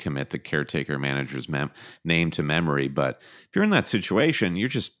not commit the caretaker manager's name to memory, but if you're in that situation, you're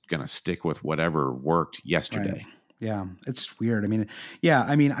just going to stick with whatever worked yesterday. Right. Yeah, it's weird. I mean,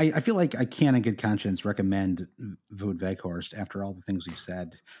 I feel like I can in good conscience recommend Wout Weghorst after all the things we've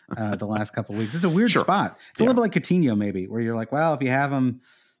said the last couple of weeks. It's a weird spot. It's a little bit like Coutinho maybe, where you're like, well, if you have him,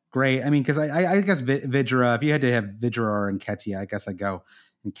 great. I mean, because I guess Vydra, if you had to have Vydra or Nketiah, I guess I'd go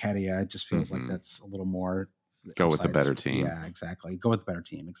Nketiah. It just feels like that's a little more. Go with the better team. Yeah, exactly. Go with the better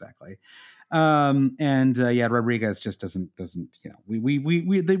team. Exactly. Rodriguez just doesn't.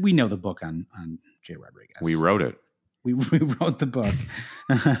 We know the book on Jay Rodriguez. We wrote it. We wrote the book.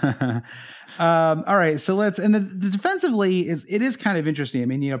 All right, so the defensively it is kind of interesting. I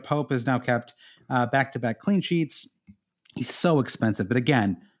mean, Pope has now kept back-to-back clean sheets. He's so expensive, but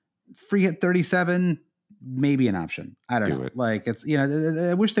again, free hit 37, maybe an option. I don't know. Like it's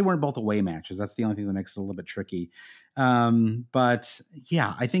I wish they weren't both away matches. That's the only thing that makes it a little bit tricky. But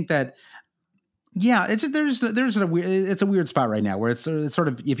yeah, I think that. Yeah, it's just it's a weird spot right now where it's sort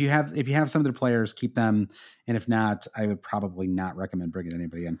of if you have some of their players, keep them, and if not, I would probably not recommend bringing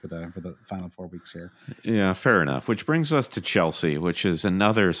anybody in for the final 4 weeks here. Yeah, fair enough. Which brings us to Chelsea, which is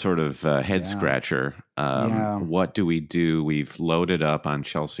another sort of head scratcher. What do we do? We've loaded up on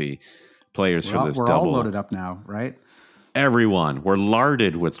Chelsea players for this double. We're all loaded up now, right? Everyone, we're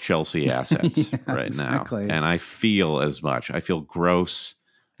larded with Chelsea assets right now, and I feel as much. I feel gross.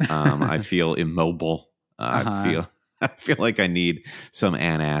 I feel immobile. I feel like I need some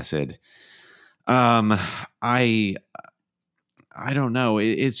antacid. I don't know.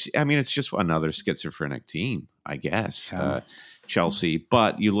 It's just another schizophrenic team, I guess. Chelsea,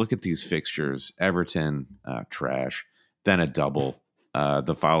 but you look at these fixtures: Everton, trash. Then a double.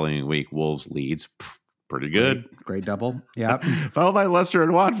 The following week, Wolves, Leeds. Pretty good. Great double. Yeah. Followed by Leicester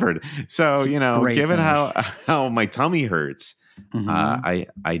and Watford. So, given how my tummy hurts,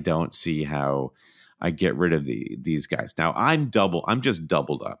 I don't see how I get rid of these guys. Now I'm just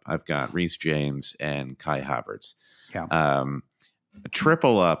doubled up. I've got Reece James and Kai Havertz. Yeah. A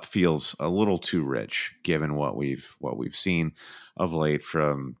triple up feels a little too rich given what we've seen of late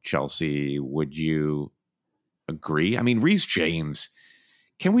from Chelsea. Would you agree? I mean, Reece James,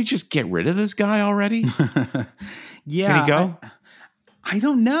 can we just get rid of this guy already? Yeah. Can he go? I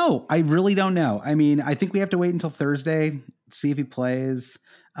don't know. I really don't know. I mean, I think we have to wait until Thursday, see if he plays.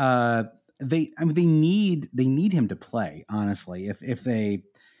 They need him to play, honestly. If they,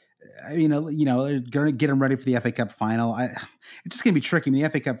 going to get him ready for the FA Cup final. It's just going to be tricky. I mean, the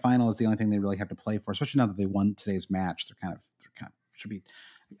FA Cup final is the only thing they really have to play for, especially now that they won today's match. They're kind of should be.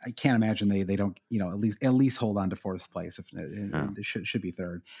 I can't imagine they don't at least hold on to fourth place. If they should be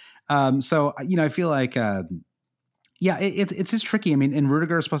third. So I feel like. It's just tricky. I mean, and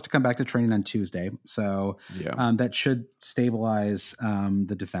Rudiger is supposed to come back to training on Tuesday, so that should stabilize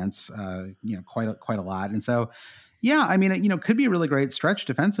the defense, quite a lot. And so, I mean, it could be a really great stretch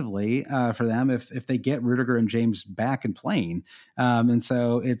defensively for them if they get Rudiger and James back and playing. And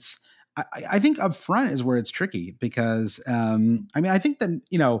so it's, I think up front is where it's tricky because, I think that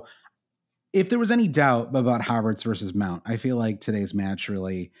if there was any doubt about Havertz versus Mount, I feel like today's match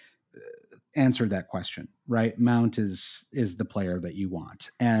really answered that question, right? Mount is the player that you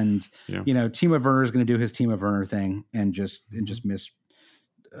want. And, Timo Werner is going to do his Timo Werner thing and just miss.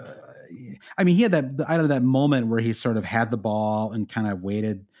 He had that moment where he sort of had the ball and kind of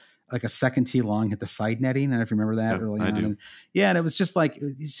waited like a second too long, hit the side netting. I don't know if you remember that early on. I do. And it was just like,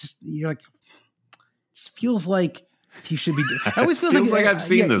 just feels like he should be. It always feels like I've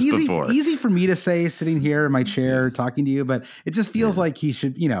seen this before. Easy for me to say sitting here in my chair talking to you, but it just feels like he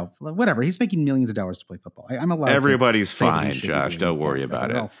should, whatever. He's making millions of dollars to play football. I'm allowed. Everybody's fine, Josh. Don't worry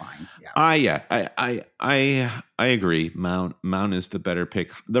about it. They're all fine. I agree. Mount is the better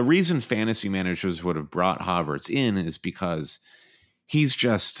pick. The reason fantasy managers would have brought Havertz in is because he's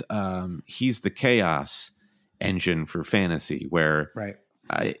just he's the chaos engine for fantasy. Where right.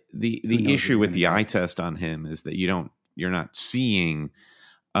 The issue with the eye test on him is that you're not seeing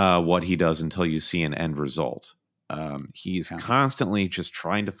what he does until you see an end result. He's constantly just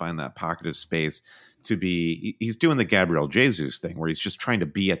trying to find that pocket of space he's doing the Gabriel Jesus thing where he's just trying to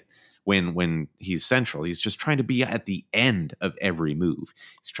be at when he's central. He's just trying to be at the end of every move.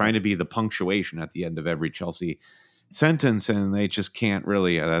 He's trying to be the punctuation at the end of every Chelsea sentence, and they just can't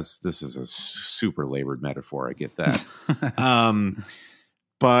really. This is a super labored metaphor. I get that.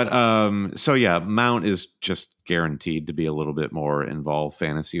 So yeah, Mount is just guaranteed to be a little bit more involved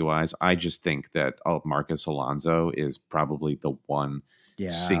fantasy wise. I just think that Marcus Alonso is probably the one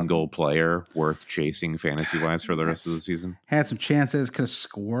single player worth chasing fantasy wise for the rest of the season. Had some chances, could have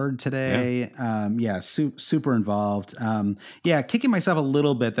scored today. Super involved. Kicking myself a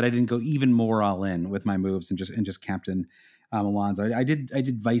little bit that I didn't go even more all in with my moves and just captain Alonso. I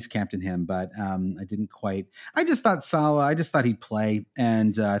did vice captain him, but I didn't quite. I just thought Salah. I just thought he'd play,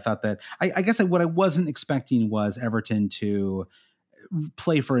 and I thought that. I guess what I wasn't expecting was Everton to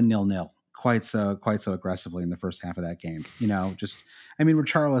play for a 0-0 quite so aggressively in the first half of that game.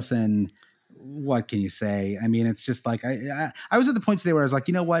 Richarlison. What can you say? It's just like I was at the point today where I was like,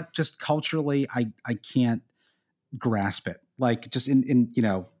 you know what? Just culturally, I can't grasp it. Like just in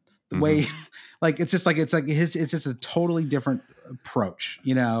the way, like it's just a totally different approach,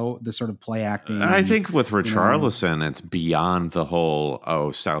 the sort of play acting. I think with Richarlison, it's beyond the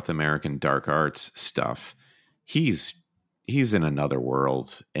whole South American dark arts stuff. He's in another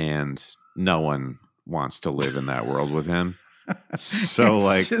world, and no one wants to live in that world with him. So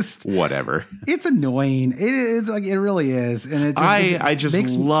whatever. It's annoying. It's like it really is, and it's. I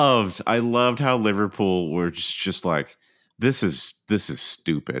loved how Liverpool were just like. This is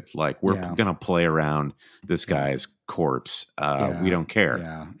stupid. Like we're gonna play around this guy's corpse. We don't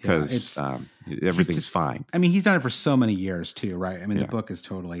care because everything's fine. He's done it for so many years too, right? The book is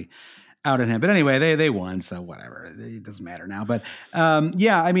totally out on him. But anyway, they won, so whatever. It doesn't matter now. But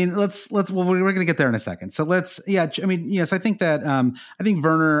let's. Well, we're gonna get there in a second. So let's. So I think that I think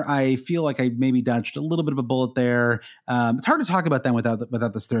Werner. I feel like I maybe dodged a little bit of a bullet there. It's hard to talk about them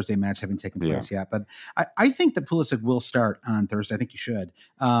without this Thursday match having taken place yet. But I think that Pulisic will start on Thursday. I think he should.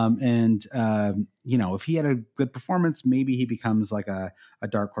 If he had a good performance, maybe he becomes like a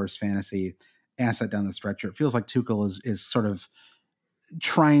dark horse fantasy asset down the stretcher. It feels like Tuchel is sort of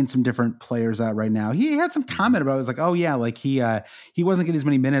trying some different players out right now. He had some comment about it. It was like, oh yeah, like he wasn't getting as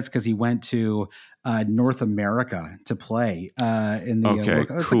many minutes because he went to North America to play in the okay,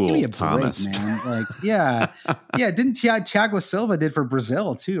 cool. Like, give me a Thomas. break, man. Like, yeah. Didn't Thiago Silva did for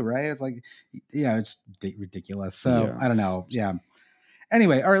Brazil too, right? It's like, it's ridiculous. So I don't know. Yeah.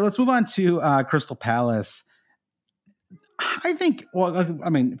 Anyway, all right, let's move on to Crystal Palace. I think. Well,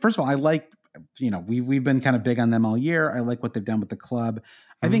 first of all, I like. We've been kind of big on them all year. I like what they've done with the club.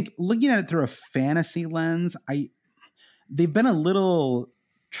 I think looking at it through a fantasy lens, they've been a little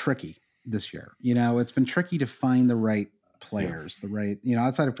tricky this year. It's been tricky to find the right players, the right,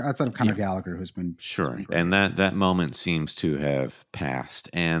 outside of Conor Gallagher, who's been sure. And that moment seems to have passed.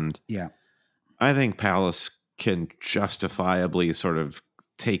 And I think Palace can justifiably sort of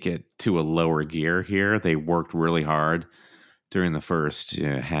take it to a lower gear here. They worked really hard during the first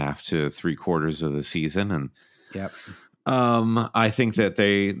half to 3/4 of the season. And I think that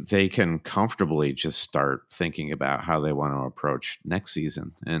they can comfortably just start thinking about how they want to approach next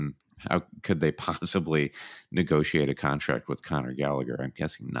season. And how could they possibly negotiate a contract with Conor Gallagher? I'm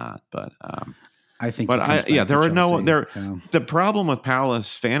guessing not, but I think, the problem with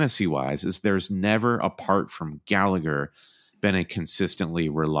Palace fantasy wise is there's never, apart from Gallagher, been a consistently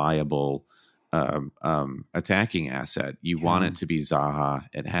reliable attacking asset. You want it to be Zaha.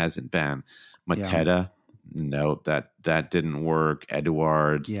 It hasn't been. Mateta, no, that didn't work.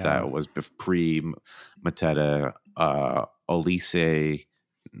 Edouard, that was pre Mateta. Olise,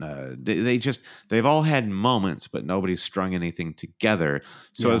 they've all had moments, but nobody's strung anything together.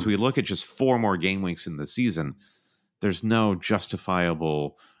 So as we look at just 4 more game weeks in the season, there's no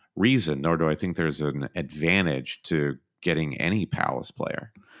justifiable reason, nor do I think there's an advantage to getting any Palace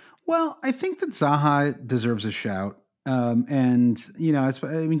player. Well, I think that Zaha deserves a shout. And,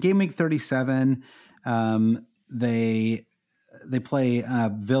 game week 37, they play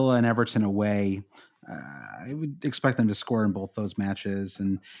Villa and Everton away. I would expect them to score in both those matches,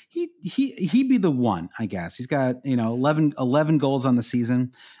 and he'd be the one, I guess. He's got 11 goals on the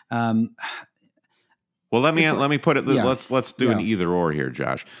season. Well, let me put it. Yeah. Let's do an either or here,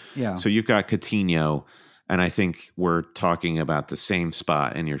 Josh. Yeah. So you've got Coutinho, and I think we're talking about the same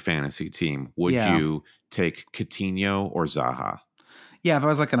spot in your fantasy team. Would you take Coutinho or Zaha? Yeah, if I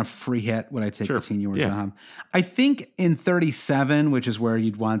was like on a free hit, would I take Coutinho or Zaha? I think in 37, which is where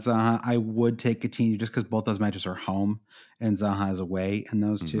you'd want Zaha, I would take Coutinho just because both those matches are home and Zaha is away in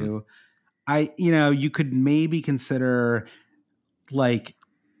those two. You could maybe consider like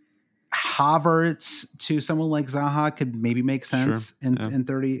Havertz to someone like Zaha could maybe make sense in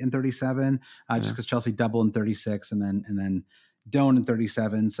 30 and 37, just because Chelsea double in 36 and then Doan in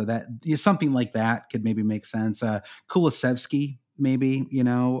 37. So that something like that could maybe make sense. Kulusevski. Maybe,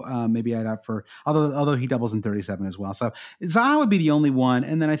 maybe I'd opt for, although he doubles in 37 as well. So Zaha would be the only one.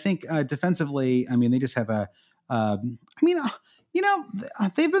 And then I think defensively, they just have they've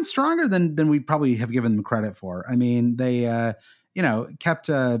been stronger than we probably have given them credit for. They, kept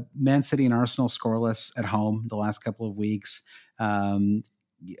Man City and Arsenal scoreless at home the last couple of weeks. Only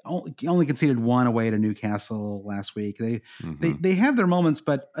conceded 1 away to Newcastle last week. They have their moments,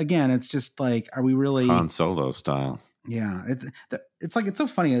 but again, it's just like, are we really Han Solo style? Yeah, it's like, it's so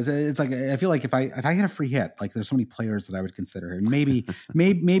funny. It's like, I feel like if I had a free hit, like there's so many players that I would consider. And maybe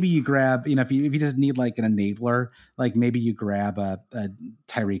you grab, if you just need like an enabler, like maybe you grab a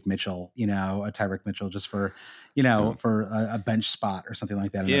Tyreek Mitchell, just for, for a bench spot or something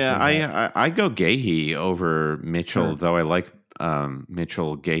like that. Yeah, I go Guéhi over Mitchell, though I like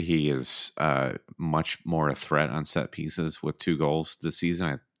Mitchell. Guéhi is much more a threat on set pieces with 2 goals this season.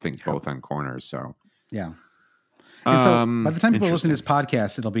 I think both on corners. So yeah. And so by the time people listen to this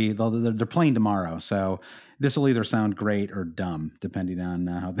podcast, they're playing tomorrow. So this will either sound great or dumb, depending on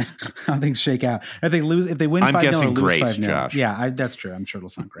how things shake out. If they win 5-0 or lose 5-0. Josh. Yeah, that's true. I'm sure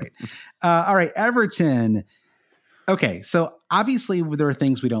it'll sound great. All right, Everton. Okay, so obviously there are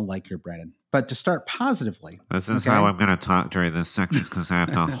things we don't like here, Brandon. But to start positively. This is how I'm going to talk during this section because I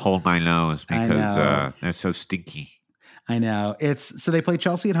have to hold my nose because they're so stinky. I know. So they play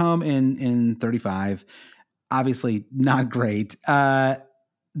Chelsea at home in 35. Obviously not great. They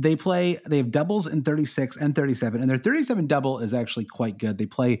have doubles in 36 and 37, and their 37 double is actually quite good. They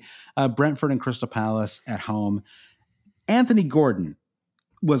play Brentford and Crystal Palace at home. Anthony Gordon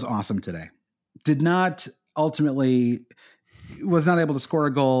was awesome today. Was not able to score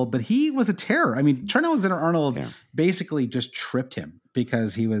a goal, but he was a terror. Trent Alexander-Arnold basically just tripped him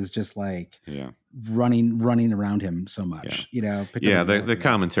because he was just like running around him so much. The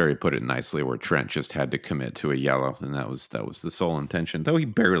commentary put it nicely where Trent just had to commit to a yellow, and that was the sole intention. Though he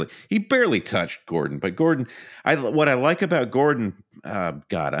barely touched Gordon. But Gordon, what I like about Gordon,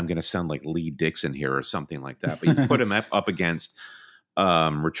 God, I'm going to sound like Lee Dixon here or something like that. But you put him up against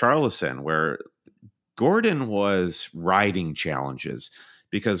Richarlison, where Gordon was riding challenges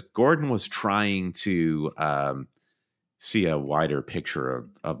because Gordon was trying to see a wider picture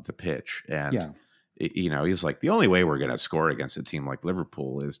of the pitch. And, he was like, the only way we're going to score against a team like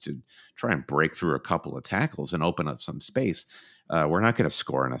Liverpool is to try and break through a couple of tackles and open up some space. We're not going to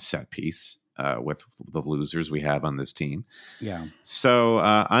score in a set piece with the losers we have on this team. Yeah. So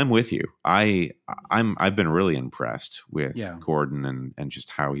I'm with you. I've been really impressed with Gordon and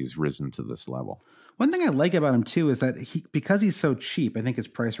just how he's risen to this level. One thing I like about him too is that because he's so cheap, I think his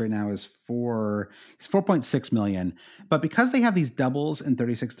price right now is 4.6 million. But because they have these doubles in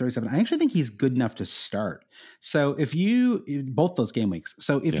 36, 37, I actually think he's good enough to start. So both those game weeks.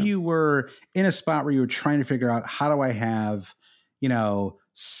 So if you were in a spot where you were trying to figure out how do I have,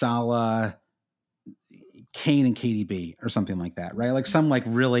 Salah, Kane and KDB or something like that, right? Like some like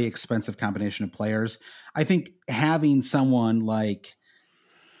really expensive combination of players. I think having someone like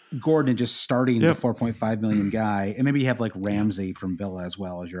Gordon just starting the 4.5 million guy, and maybe you have like Ramsey from Villa as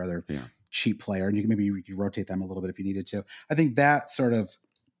well as your other cheap player, and you can rotate them a little bit if you needed to. I think that's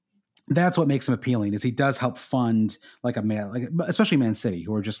what makes him appealing is he does help fund especially Man City,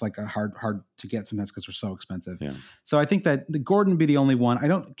 who are just like a hard to get sometimes because they're so expensive. Yeah. So I think that the Gordon would be the only one.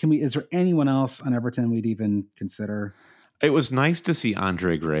 Is there anyone else on Everton we'd even consider? It was nice to see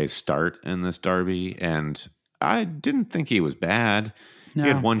Andre Gray start in this derby, and I didn't think he was bad. No. He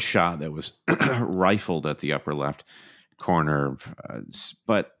had one shot that was rifled at the upper left corner,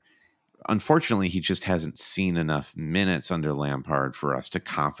 but unfortunately, he just hasn't seen enough minutes under Lampard for us to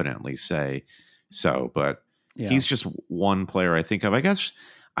confidently say so. But he's just one player I think of. I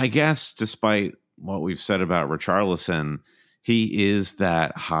guess, despite what we've said about Richarlison, he is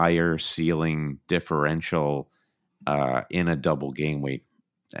that higher ceiling differential in a double game week.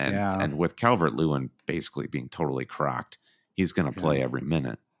 And with Calvert-Lewin basically being totally crocked, he's going to play every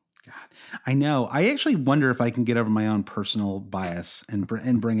minute. God, I know. I actually wonder if I can get over my own personal bias and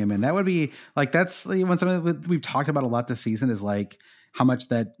bring him in. That would be like, that's when something we've talked about a lot this season is like how much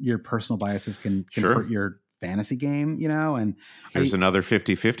that your personal biases can hurt your fantasy game, and here's another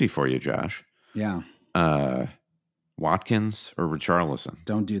 50-50 for you, Josh. Yeah. Watkins or Richarlison?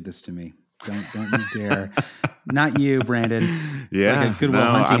 Don't do this to me. Don't you dare. Not you, Brandon. It's like a Good Will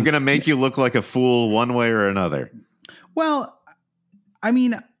Hunting. I'm going to make you look like a fool one way or another. Well, I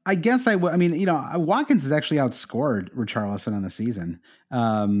mean, I guess I would. I mean, Watkins has actually outscored Richarlison on the season,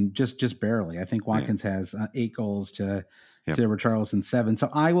 just barely. I think Watkins has 8 goals to Richarlison 7. So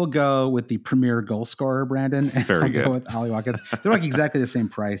I will go with the premier goal scorer, Brandon. And Very good. Go with Ollie Watkins. They're like exactly the same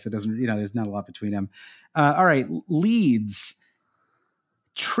price. It doesn't, there's not a lot between them. All right, Leeds.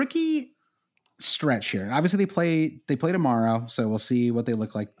 Tricky stretch here. Obviously, they play tomorrow, so we'll see what they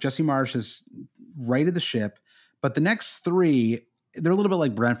look like. Jesse Marsch has righted the ship, but the next 3, they're a little bit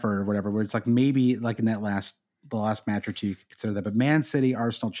like Brentford or whatever, where it's like maybe like in the last match or two you could consider that. But Man City,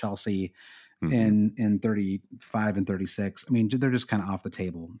 Arsenal, Chelsea, in 35 and 36. I mean, they're just kind of off the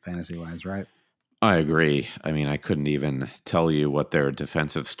table fantasy wise, right? I agree. I mean, I couldn't even tell you what their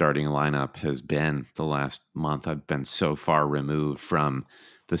defensive starting lineup has been the last month. I've been so far removed from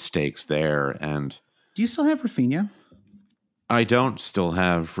the stakes there. And do you still have Rafinha? I don't still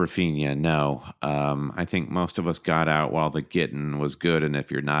have Rafinha. No. I think most of us got out while the getting was good. And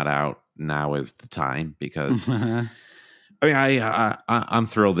if you're not out, now is the time, because I mean, I'm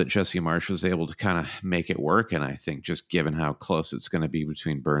thrilled that Jesse Marsch was able to kind of make it work. And I think just given how close it's going to be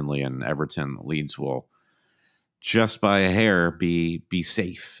between Burnley and Everton, Leeds will just by a hair be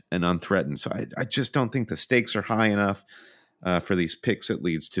safe and unthreatened. So I just don't think the stakes are high enough for these picks at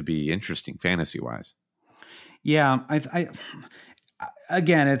Leeds to be interesting fantasy wise. Yeah,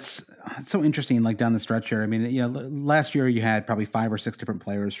 again, it's so interesting, like down the stretch here. I mean, last year you had probably 5 or 6 different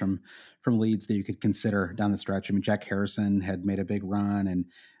players from Leeds that you could consider down the stretch. I mean, Jack Harrison had made a big run, and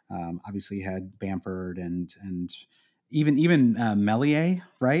obviously you had Bamford and even Meslier,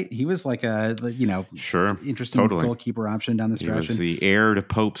 right? He was like a interesting goalkeeper option down the stretch. He was the heir to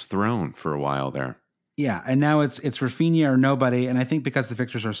Pope's throne for a while there. Yeah, and now it's Rafinha or nobody, and I think because the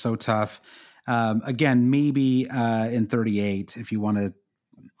fixtures are so tough. Again, maybe in 38, if you want to,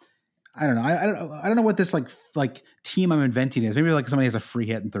 I don't know. I don't know what this like team I'm inventing is. Maybe like somebody has a free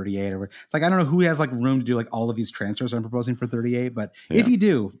hit in 38, or it's like I don't know who has like room to do like all of these transfers I'm proposing for 38. But if you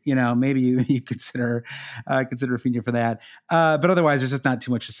do, maybe you consider Rafinha for that. But otherwise, there's just not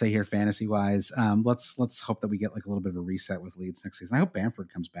too much to say here fantasy wise. Let's hope that we get like a little bit of a reset with Leeds next season. I hope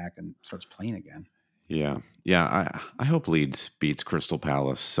Bamford comes back and starts playing again. Yeah. I hope Leeds beats Crystal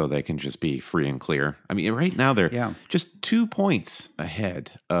Palace so they can just be free and clear. I mean, right now they're just 2 points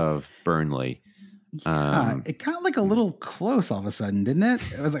ahead of Burnley. It got like a little close all of a sudden, didn't it?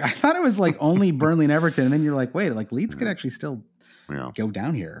 It was like, I thought it was like only Burnley and Everton, and then you're like, wait, like Leeds could actually still go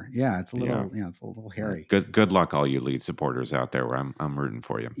down here. Yeah, it's a little, it's a little hairy. Good luck, all you Leeds supporters out there. Where I'm rooting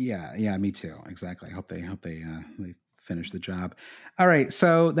for you. Yeah, me too. Exactly. I hope they finish the job. All right,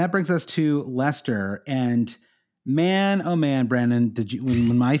 so that brings us to Leicester, and man, oh man, Brandon, did you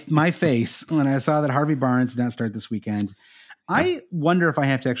when my face when I saw that Harvey Barnes did not start this weekend? I wonder if I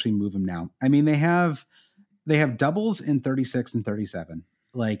have to actually move him now. I mean, they have doubles in 36 and 37.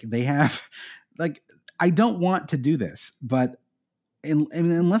 Like they have, like I don't want to do this, but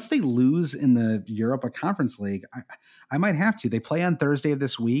unless they lose in the Europa Conference League, I might have to. They play on Thursday of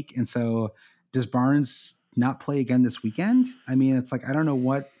this week, and so does Barnes not play again this weekend? I mean, it's like I don't know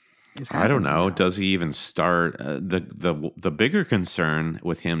what is happening. I don't know. Now. Does he even start? The bigger concern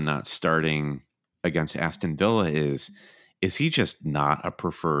with him not starting against Aston Villa is he just not a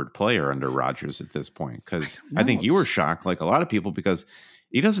preferred player under Rodgers at this point? Because I think you were shocked, like a lot of people, because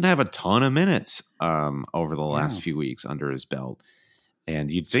he doesn't have a ton of minutes over the last few weeks under his belt, and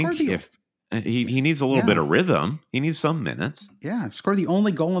you'd think if he needs a little bit of rhythm. He needs some minutes. Yeah. Scored the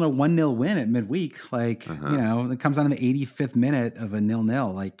only goal in a 1-0 win at midweek. Like, it comes on in the 85th minute of a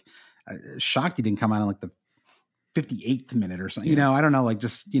 0-0. Like, shocked he didn't come on in like the 58th minute or something. I don't know, like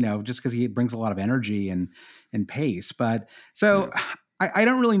just because he brings a lot of energy and pace. But so I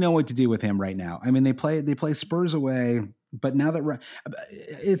don't really know what to do with him right now. I mean, they play Spurs away But now that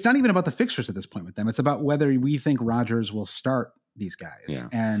it's not even about the fixtures at this point with them. It's about whether we think Rodgers will start these guys. Yeah.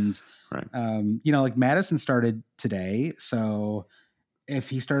 And, like Madison started today. So if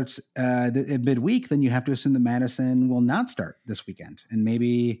he starts at midweek, then you have to assume that Madison will not start this weekend. And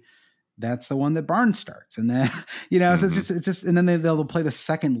maybe that's the one that Barnes starts. And then, so it's just, and then they'll play the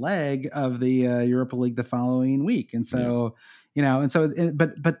second leg of the Europa League the following week. And so, you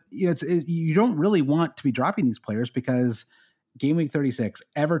don't really want to be dropping these players because game week 36,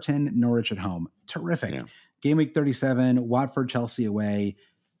 Everton, Norwich at home. Terrific. Yeah. Game week 37, Watford, Chelsea away.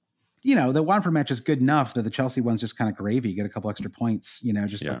 The Watford match is good enough that the Chelsea one's just kind of gravy, get a couple extra points,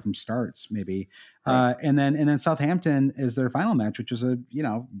 like from starts maybe. Right. And then Southampton is their final match, which is a,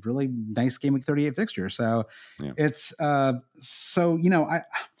 really nice game week 38 fixture. So it's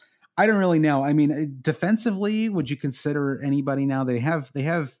I don't really know. I mean, defensively, would you consider anybody now? They have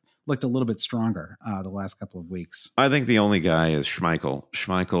looked a little bit stronger the last couple of weeks. I think the only guy is Schmeichel.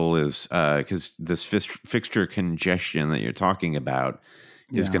 Schmeichel is because this fixture congestion that you're talking about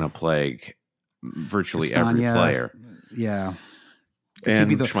is going to plague virtually every player. Yeah. And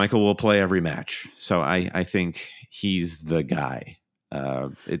Schmeichel will play every match. So I think he's the guy.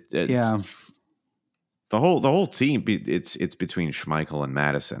 The whole team, it's between Schmeichel and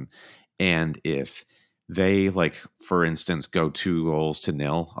Madison. And if they, for instance, go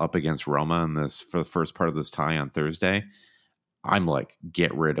 2-0 up against Roma for the first part of this tie on Thursday, I'm like,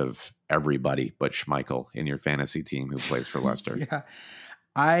 get rid of everybody but Schmeichel in your fantasy team who plays for Leicester. Yeah.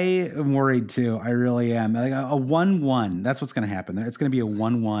 I am worried too. I really am. Like a 1-1. That's what's going to happen. It's going to be a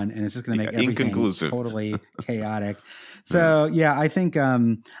 1-1, and it's just going to make everything totally chaotic. So I think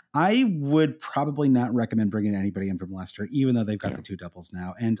I would probably not recommend bringing anybody in from Leicester, even though they've got the two doubles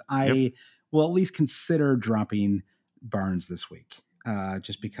now. And I will at least consider dropping Barnes this week,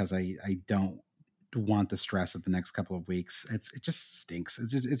 just because I don't want the stress of the next couple of weeks. It just stinks.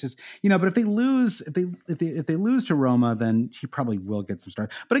 It's just but if they lose to Roma, then he probably will get some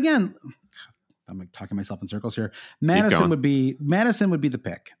start. But again, I'm like talking myself in circles here. Madison would be the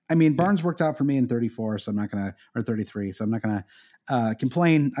pick. I mean, Barnes worked out for me in 34, so I'm not gonna, or 33, so I'm not gonna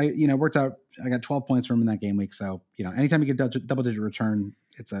complain. Worked out. I got 12 points from him in that game week. So anytime you get double digit return,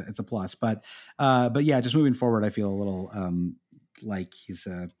 it's a plus. But just moving forward, I feel a little like he's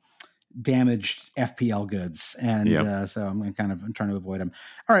damaged FPL goods, and so I'm trying to avoid him.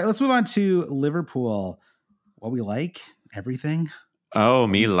 All right, let's move on to Liverpool. What we like, everything. Oh,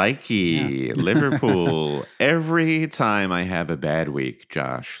 me likey. Liverpool. Every time I have a bad week,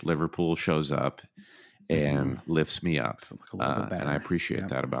 Josh, Liverpool shows up and lifts me up, and I appreciate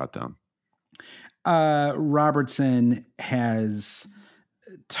that about them. Robertson has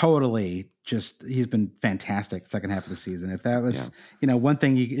totally he's been fantastic second half of the season. If that was, one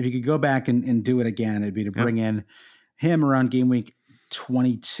thing, if you could go back and do it again, it'd be to bring in him around game week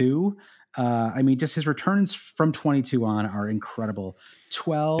 22. I mean, just his returns from 22 on are incredible.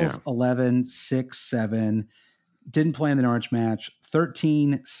 12, 11, 6, 7, didn't play in the Norwich match,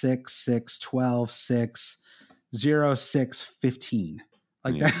 13, 6, 6, 12, 6, 0, 6, 15.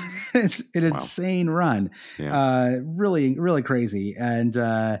 That is an insane run. Really, really crazy. And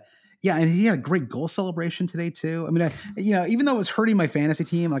and he had a great goal celebration today too. I mean, even though it was hurting my fantasy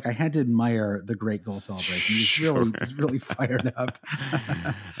team, I had to admire the great goal celebration. He was really fired up.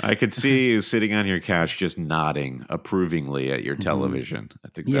 I could see you sitting on your couch just nodding approvingly at your television. I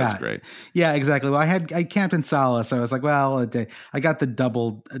think that's great. Yeah, exactly. Well, I captained Salah, so I was like, well, I got the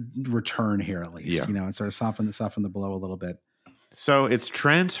double return here at least, and sort of soften the blow a little bit. So it's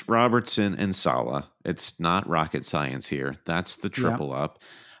Trent, Robertson, and Salah. It's not rocket science here. That's the triple up.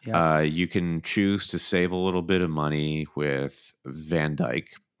 Yeah. You can choose to save a little bit of money with Van Dijk,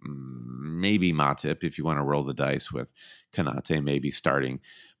 maybe Matip if you want to roll the dice with Konate maybe starting.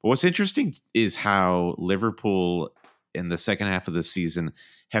 But what's interesting is how Liverpool in the second half of the season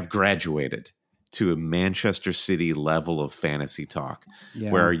have graduated to a Manchester City level of fantasy talk,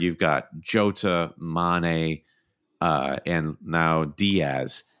 where you've got Jota, Mane, and now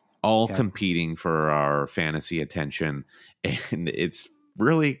Diaz all competing for our fantasy attention, and it's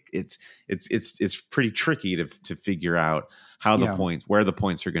really it's pretty tricky to figure out how where the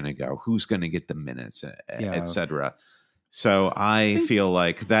points are going to go, who's going to get the minutes, etc. So I feel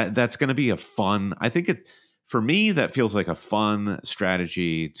like that's going to be a fun. I think for me that feels like a fun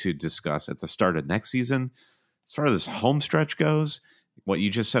strategy to discuss at the start of next season. As far as this home stretch goes, what you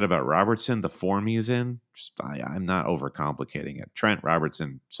just said about Robertson, the form he's in, I'm not overcomplicating it. Trent,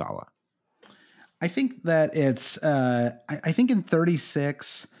 Robertson, Salah. I think that it's. I think in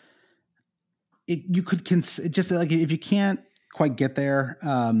 36, you could just if you can't quite get there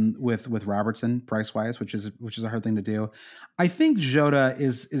with Robertson price wise, which is a hard thing to do. I think Jota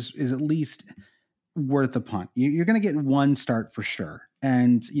is at least worth a punt. You're going to get one start for sure,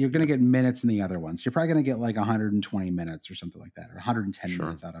 and you're going to get minutes in the other ones. You're probably going to get like 120 minutes or something like that, or 110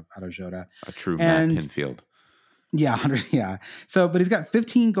 minutes out of Jota. A true Matt Pinfield. Yeah, 100. Yeah. So, but he's got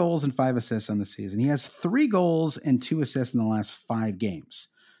 15 goals and 5 assists on the season. He has 3 goals and 2 assists in the last 5 games.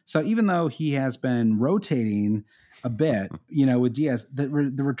 So even though he has been rotating a bit, with Diaz, the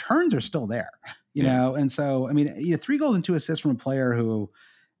returns are still there, you know? And so, I mean, 3 goals and 2 assists from a player who,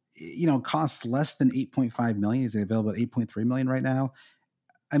 costs less than 8.5 million. He's available at 8.3 million right now.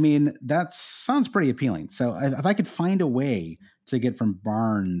 I mean, that sounds pretty appealing. So if I could find a way to get from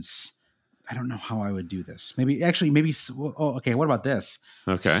Barnes, I don't know how I would do this. Maybe. Oh, okay. What about this?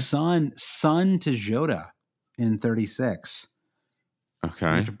 Okay. Son to Jota in 36. Okay.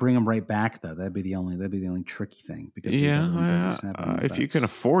 You have to bring him right back though. That'd be the only tricky thing because if you can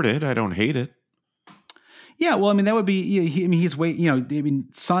afford it, I don't hate it. Yeah, well, I mean that would be. He's way.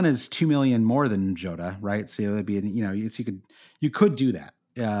 Son is 2 million more than Jota, right? So it'd be. You could do that,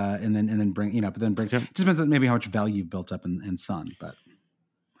 and then bring. But then bring. It just depends on maybe how much value you've built up in Son, but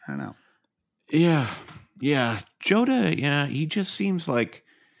I don't know. Yeah. Jota, he just seems like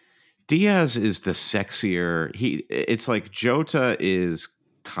Diaz is the sexier. It's like Jota is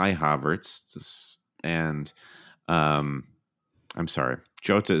Kai Havertz, and I'm sorry,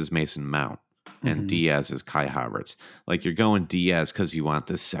 Jota is Mason Mount. And Diaz is Kai Havertz. Like you're going Diaz because you want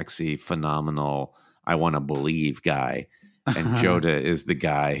this sexy, phenomenal, I want to believe guy. And Jota is the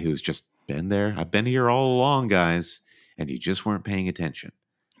guy who's just been there. I've been here all along, guys. And you just weren't paying attention.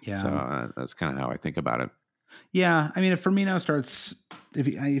 Yeah. So that's kind of how I think about it. Yeah. I mean, if Firmino's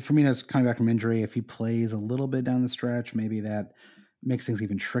coming back from injury, if he plays a little bit down the stretch, maybe that makes things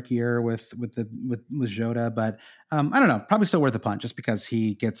even trickier with Jota, but I don't know, probably still worth a punt just because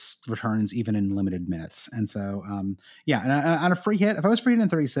he gets returns even in limited minutes. And so, and on a free hit, if I was free hit in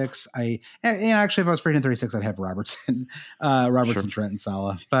 36, if I was free hit in 36, I'd have Robertson, sure. Trent and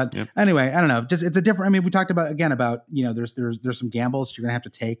Salah. But anyway, I don't know, just it's a different, I mean, we talked about there's some gambles you're going to have to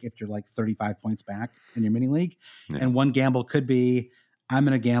take if you're like 35 points back in your mini league. Yeah. And one gamble could be, I'm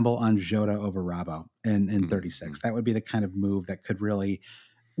going to gamble on Jota over Robbo in 36. That would be the kind of move that could really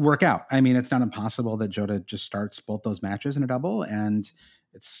work out. I mean, it's not impossible that Jota just starts both those matches in a double. And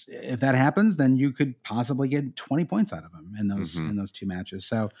if that happens, then you could possibly get 20 points out of him in those 2 matches.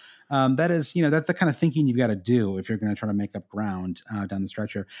 So that is, that's the kind of thinking you've got to do if you're going to try to make up ground down the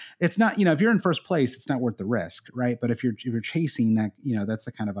stretch here. It's not, if you're in first place, it's not worth the risk, right? But if you're chasing that, that's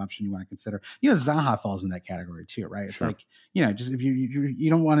the kind of option you want to consider. Zaha falls in that category too, right? It's like, just if you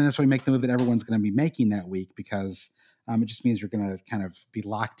don't want to necessarily make the move that everyone's going to be making that week because it just means you're going to kind of be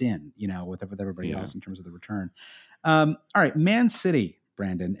locked in, with everybody else in terms of the return. All right, Man City.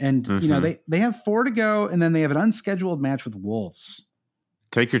 Brandon. And, they have 4 to go, and then they have an unscheduled match with Wolves.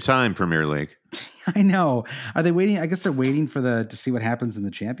 Take your time, Premier League. I know. Are they waiting? I guess they're waiting to see what happens in the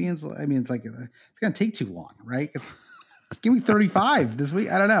Champions. I mean, it's like, it's going to take too long, right? Give me 35 this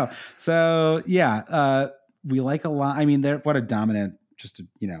week. I don't know. So, we like a lot. I mean, what a dominant,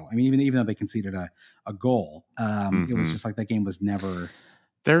 even though they conceded a goal, it was just like that game was never.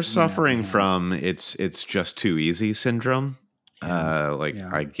 They're suffering from it's just too easy syndrome.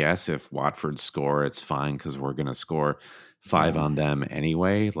 I guess if Watford score, it's fine because we're going to score 5 on them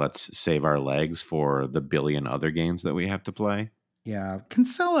anyway. Let's save our legs for the billion other games that we have to play. Yeah.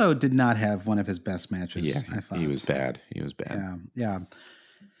 Cancelo did not have one of his best matches. Yeah, I thought. He was bad. Yeah.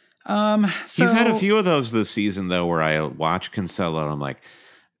 He's had a few of those this season, though, where I watch Cancelo and I'm like,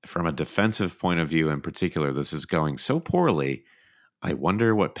 from a defensive point of view in particular, this is going so poorly. I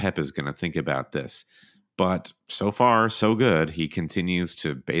wonder what Pep is going to think about this. But so far, so good. He continues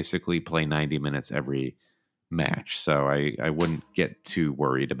to basically play 90 minutes every match. So I wouldn't get too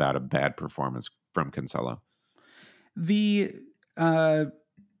worried about a bad performance from Cancelo. I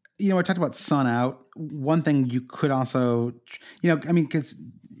talked about Son out. One thing you could also, because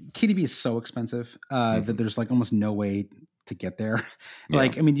KDB is so expensive that there's like almost no way to get there.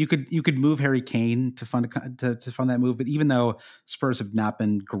 You could move Harry Kane to fund that move, but even though Spurs have not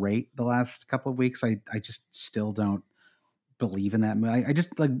been great the last couple of weeks, I just still don't believe in that move. I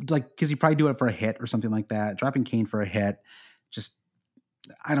just like because you probably do it for a hit or something like that. Dropping Kane for a hit, just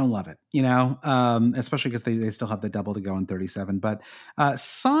I don't love it, especially because they still have the double to go in 37. But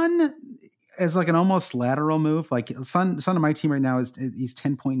Son is like an almost lateral move. Like Son on my team right now he's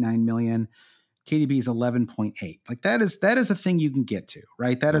 10.9 million. KDB is 11.8. Like that is a thing you can get to,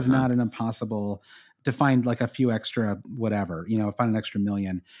 right? That is not an impossible to find like a few extra whatever, find an extra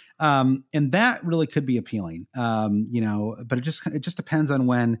million. And that really could be appealing, but it just depends on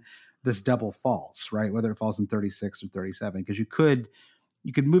when this double falls, right? Whether it falls in 36 or 37, because you could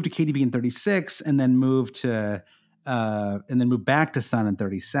move to KDB in 36 and then move back to Son in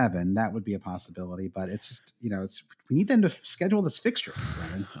 37. That would be a possibility, but it's just, we need them to schedule this fixture,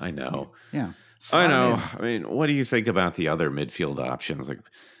 Brendan. I know. Yeah. I know. I mean, what do you think about the other midfield options? Like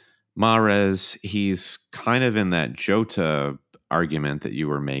Mahrez, he's kind of in that Jota argument that you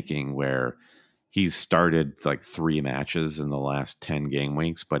were making where he's started like 3 matches in the last 10 game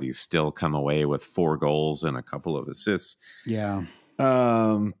weeks, but he's still come away with 4 goals and a couple of assists. Yeah.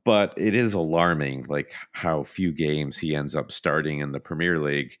 But it is alarming, like how few games he ends up starting in the Premier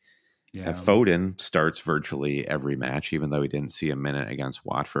League. Yeah. Foden starts virtually every match, even though he didn't see a minute against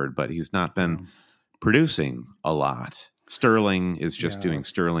Watford, but he's not been producing a lot. Sterling is just doing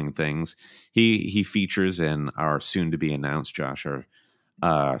Sterling things. He features in our soon to be announced, Josh,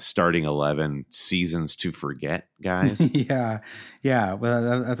 our starting 11 seasons to forget, guys. Yeah.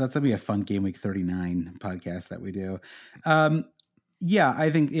 Well, that's gonna be a fun game week 39 podcast that we do. I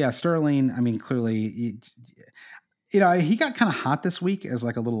think Sterling. I mean, clearly, he got kind of hot this week as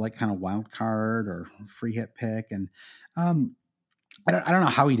like a little like kind of wild card or free hit pick, and I don't know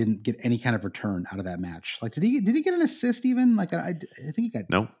how he didn't get any kind of return out of that match. Like, did he get an assist even? Like, I think he got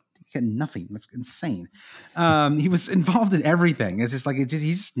He got nothing. That's insane. He was involved in everything. It's just like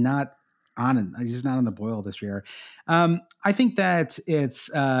he's not on it. He's not on the boil this year. I think that it's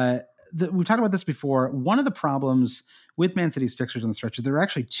we've talked about this before. One of the problems with Man City's fixtures on the stretch is they're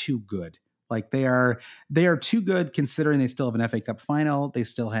actually too good. Like they are too good considering they still have an FA Cup final. They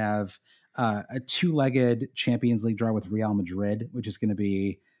still have a 2-legged Champions League draw with Real Madrid, which is going to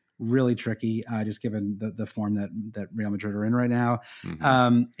be really tricky, just given the form that Real Madrid are in right now.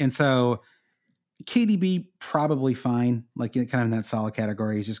 Mm-hmm. And so KDB probably fine, like kind of in that solid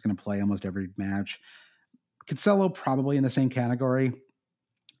category. He's just going to play almost every match. Cancelo probably in the same category.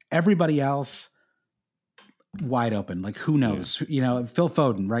 Everybody else wide open. Like who knows? Yeah. Phil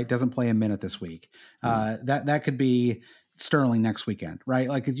Foden, right, doesn't play a minute this week. That could be Sterling next weekend, right?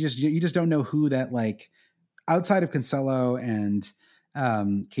 Like you just don't know who that, like outside of Cancelo and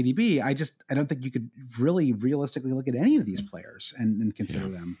KDB. I don't think you could really realistically look at any of these players and consider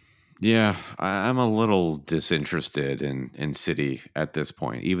them. Yeah, I'm a little disinterested in City at this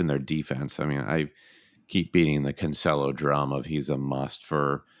point, even their defense. I mean, I keep beating the Cancelo drum of he's a must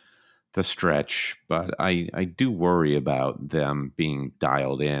for the stretch, but I do worry about them being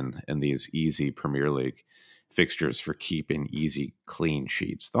dialed in these easy Premier League fixtures for keeping easy clean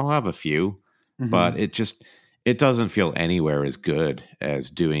sheets. They'll have a few, but it doesn't feel anywhere as good as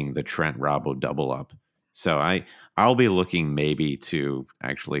doing the Trent Robbo double up. So I'll be looking maybe to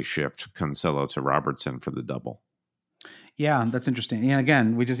actually shift Cancelo to Robertson for the double. Yeah, that's interesting. And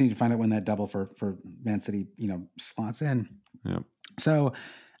again, we just need to find out when that double for Man City, slots in. Yeah. So,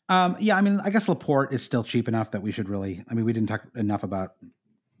 I mean, I guess Laporte is still cheap enough that we should really. I mean, we didn't talk enough about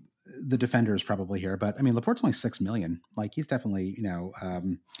the defenders probably here, but I mean, Laporte's only $6 million. Like he's definitely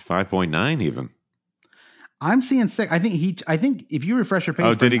 5.9 even. I'm seeing 6. I think if you refresh your page.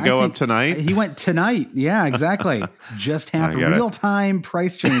 Oh, did he go up tonight? He went tonight. Yeah, exactly. Just happened. Real-time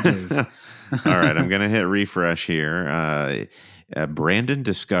price changes. All right, I'm going to hit refresh here. Brandon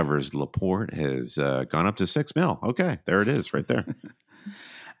discovers Laporte has gone up to $6 million. Okay, there it is right there.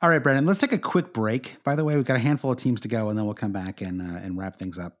 All right, Brandon, let's take a quick break. By the way, we've got a handful of teams to go, and then we'll come back and wrap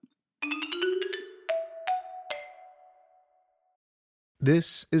things up.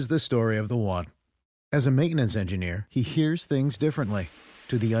 This is the story of the one. As a maintenance engineer, he hears things differently.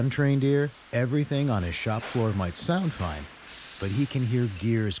 To the untrained ear, everything on his shop floor might sound fine, but he can hear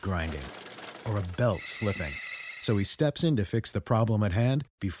gears grinding or a belt slipping. So he steps in to fix the problem at hand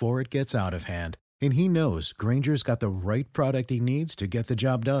before it gets out of hand. And he knows Grainger's got the right product he needs to get the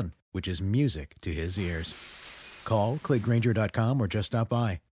job done, which is music to his ears. Call, click Grainger.com, or just stop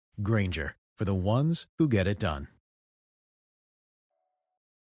by. Grainger, for the ones who get it done.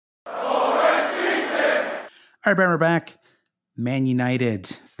 All right, Brian, we're back. Man United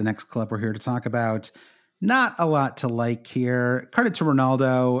is the next club we're here to talk about. Not a lot to like here. Credit to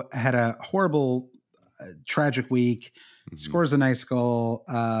Ronaldo. Had a horrible, tragic week. Scores a nice goal.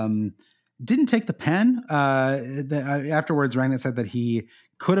 Didn't take the pen. Afterwards, Rangnick said that he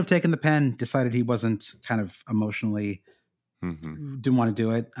could have taken the pen, decided he wasn't kind of emotionally, didn't want to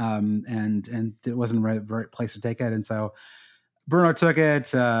do it, and it wasn't the right place to take it. And so Bruno took it.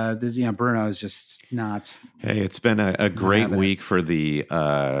 Bruno is just not. Hey, it's been a great week for the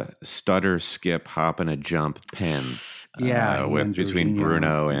stutter, skip, hop, and a jump pen. between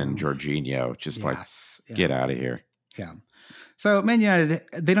Bruno and Jorginho. Just get out of here. Yeah. So Man United,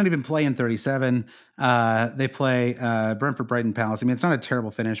 they don't even play in 37. They play Brentford, Brighton, Palace. I mean, it's not a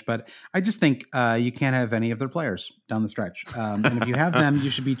terrible finish, but I just think you can't have any of their players down the stretch. And if you have them, you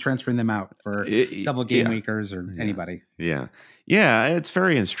should be transferring them out for double game weekers or anybody. Yeah. Yeah, it's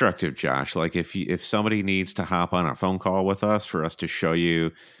very instructive, Josh. Like if somebody needs to hop on a phone call with us for us to show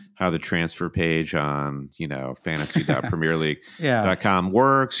you how the transfer page on, fantasy.premierleague.com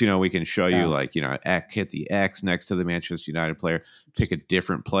works, we can show you hit the X next to the Manchester United player, pick a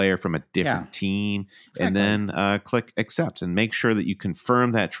different player from a different team, and then click accept and make sure that you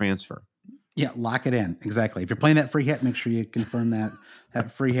confirm that transfer. Yeah, lock it in. Exactly. If you're playing that free hit, make sure you confirm that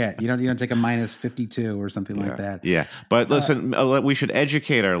free hit. You don't take a minus 52 or something like that. Yeah. But listen, we should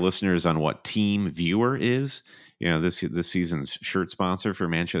educate our listeners on what Team Viewer is. This season's shirt sponsor for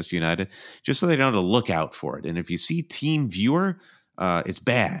Manchester United, just so they know to look out for it. And if you see Team Viewer, it's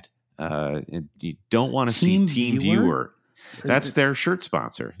bad. And you don't want to see Team Viewer. That's their shirt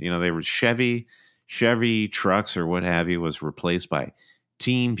sponsor. They were Chevy trucks or what have you was replaced by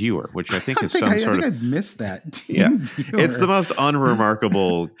Team Viewer, which I think is I missed that. Viewer. It's the most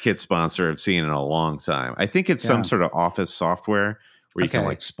unremarkable kit sponsor I've seen in a long time. I think it's some sort of office software where you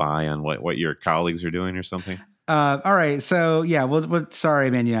can spy on what your colleagues are doing or something. All right, so we'll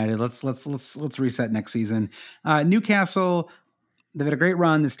sorry, Man United. Let's reset next season. Newcastle, they've had a great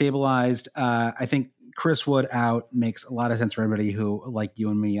run. They stabilized. I think Chris Wood out makes a lot of sense for everybody who, like you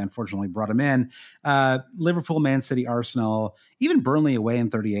and me, unfortunately brought him in. Liverpool, Man City, Arsenal, even Burnley away in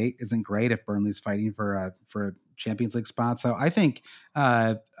 38 isn't great if Burnley's fighting for a Champions League spot. So I think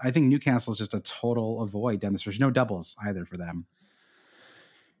Newcastle is just a total avoid down the stretch. No doubles either for them.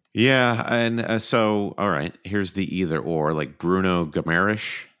 Yeah, and so all right, here's the either or, like Bruno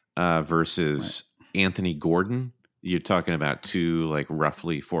Guimaraes versus Anthony Gordon. You're talking about two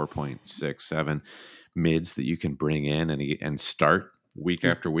roughly 4.67 mids that you can bring in and start week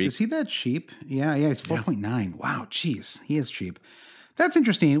after week. Is he that cheap? Yeah, it's 4.9. Yeah. Wow, geez, he is cheap. That's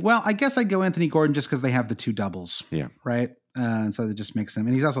interesting. Well, I guess I'd go Anthony Gordon just because they have the two doubles. Yeah, right. And so that just makes him,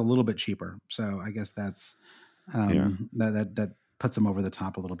 and he's also a little bit cheaper. So I guess that's that puts him over the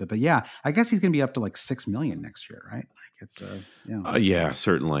top a little bit. But yeah, I guess he's going to be up to $6 million next year, right? It's yeah,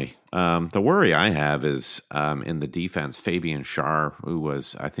 certainly. The worry I have is in the defense, Fabian Schär, who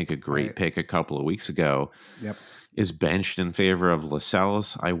was, I think, a great pick a couple of weeks ago, is benched in favor of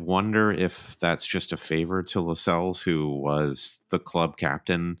Lascelles. I wonder if that's just a favor to Lascelles, who was the club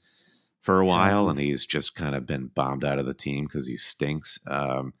captain for a while, and he's just kind of been bombed out of the team because he stinks.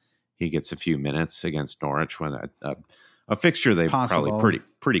 He gets a few minutes against Norwich when a fixture they probably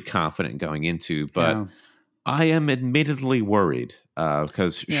pretty confident going into, but I am admittedly worried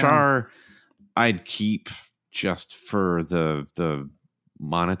because Schär I'd keep just for the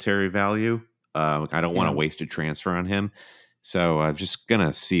monetary value. I don't want to waste a transfer on him, so I'm just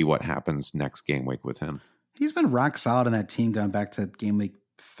gonna see what happens next game week with him. He's been rock solid in that team going back to game week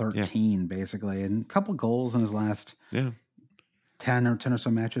 13, basically, and a couple goals in his last 10 or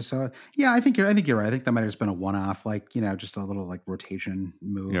so matches. So I think you're right. I think that might have just been a one-off, just a little rotation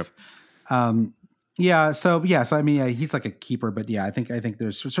move. So I mean, he's like a keeper, but I think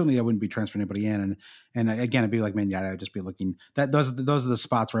there's certainly I wouldn't be transferring anybody in, and again, it'd be like Man United. I'd just be looking that those are the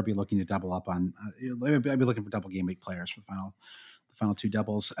spots where I'd be looking to double up on. I'd be looking for double game week players for the final two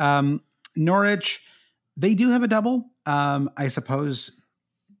doubles. Norwich, they do have a double. I suppose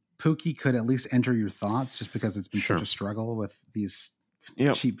Pukki could at least enter your thoughts just because it's been such a struggle with these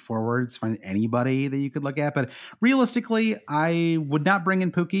cheap forwards, finding anybody that you could look at. But realistically, I would not bring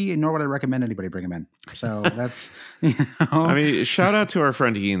in Pukki, and nor would I recommend anybody bring him in. So that's, I mean, shout out to our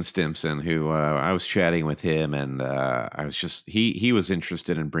friend Ian Stimson, who I was chatting with him, and I was just, he was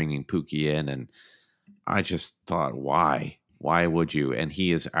interested in bringing Pukki in, and I just thought, why would you? And he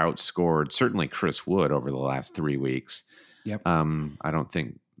has outscored certainly Chris Wood over the last 3 weeks. Yep. I don't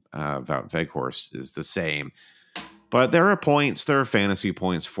think Wout Weghorst is the same, but there are fantasy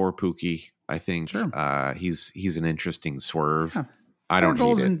points for Pukki. I think he's an interesting swerve. Yeah. I don't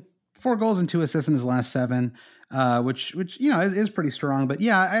hate it. 4 goals and 2 assists in his last 7, which is pretty strong. But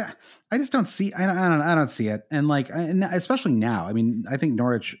I just don't see. I don't see it. And and especially now. I mean, I think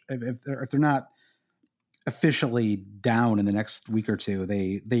Norwich, if they're not officially down in the next week or two,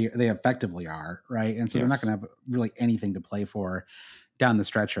 they effectively are, right. And so they're not going to have really anything to play for down the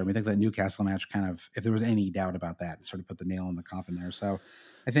stretch here. I mean, I think that Newcastle match kind of, if there was any doubt about that, sort of put the nail in the coffin there. So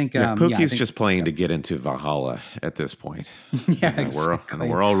I think Pukki's just playing to get into Valhalla at this point. Exactly.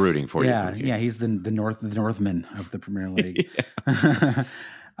 We're all rooting for you. Yeah, he's the Northman of the Premier League.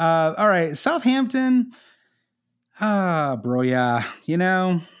 All right, Southampton. Broya,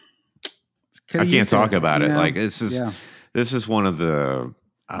 I can't talk about it. Like this is one of the,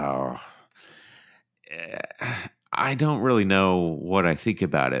 I don't really know what I think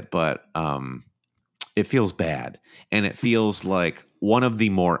about it, but it feels bad. And it feels like one of the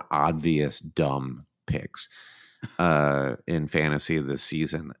more obvious dumb picks in fantasy this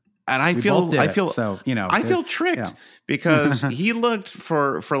season. And I feel tricked because he looked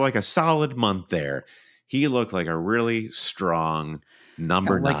for like a solid month there. He looked like a really strong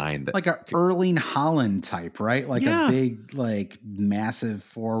number 9, like a Erling Haaland type, right? Like a big, like massive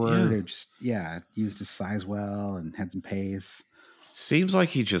forward who just used his size well and had some pace. Seems like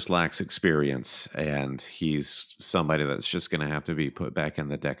he just lacks experience, and he's somebody that's just going to have to be put back in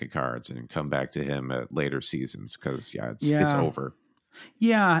the deck of cards and come back to him at later seasons because it's over.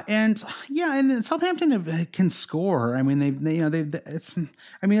 Yeah, and Southampton can score. I mean, the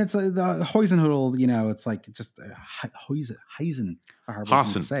Huijsenhüttl. It's like just Heisen. It's a hard word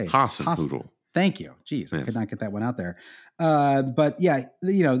to say. Hasenhüttl. Thank you. Jeez, I could not get that one out there. But yeah,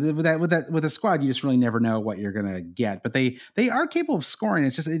 with a squad, you just really never know what you're gonna get. But they are capable of scoring.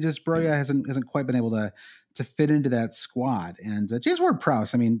 It's just Broja hasn't quite been able to fit into that squad. And James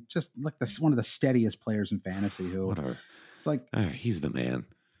Ward-Prowse, I mean, just like one of the steadiest players in fantasy. It's like he's the man.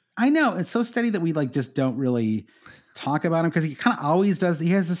 I know, it's so steady that we like just don't really talk about him because he kind of always does.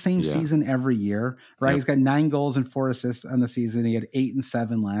 He has the same season every year, right? Yep. He's got 9 goals and 4 assists on the season. He had 8 and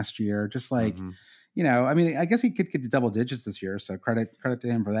 7 last year. Just like I mean, I guess he could get to double digits this year, so credit to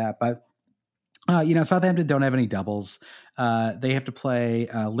him for that. But Southampton don't have any doubles. They have to play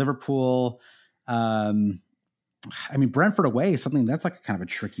Liverpool. I mean, Brentford away is something that's like kind of a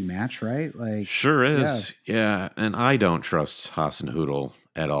tricky match, right? Like, sure is, yeah. And I don't trust Hasenhüttl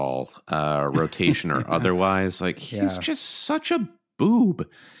at all, rotation or otherwise. Like, he's just such a boob.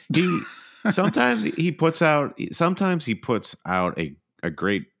 Sometimes he puts out a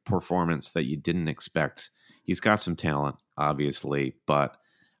great performance that you didn't expect. He's got some talent, obviously, but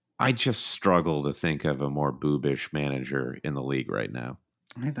I just struggle to think of a more boobish manager in the league right now.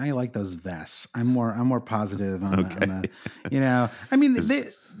 I like those vests. I'm more positive on the I mean,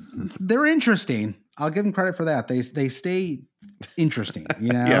 they're interesting. I'll give them credit for that. They stay interesting,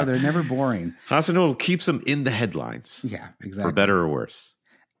 they're never boring. Hasenhüttl keeps them in the headlines. Yeah, exactly. For better or worse.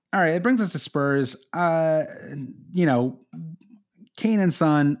 All right. It brings us to Spurs. Kane and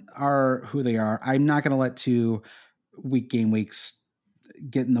Son are who they are. I'm not going to let 2 game weeks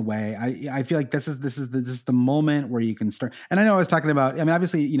get in the way. I feel like this is the moment where you can start. And I know I was talking about, I mean,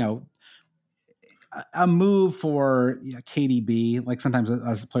 obviously, a move for KDB, like sometimes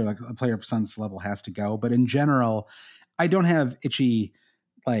a player of Son's level has to go, but in general, I don't have an itchy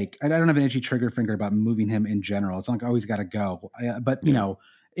trigger finger about moving him in general. It's not like, he's got to go. But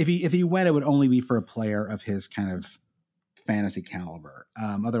if he went, it would only be for a player of his kind of fantasy caliber.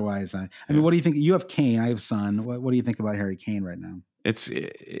 Otherwise, I mean, what do you think? You have Kane, I have Son. What do you think about Harry Kane right now?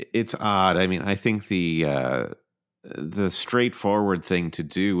 It's odd. I mean, I think the straightforward thing to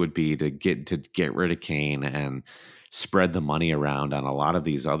do would be to get rid of Kane and spread the money around on a lot of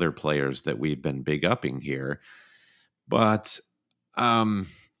these other players that we've been big upping here. But I'm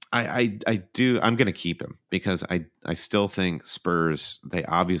going to keep him because I still think Spurs, they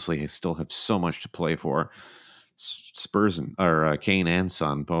obviously still have so much to play for. Spurs or Kane and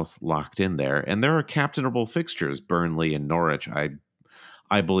Son both locked in there, and there are captainable fixtures, Burnley and Norwich.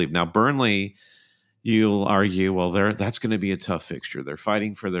 I believe now Burnley, you'll argue, well, that's going to be a tough fixture. They're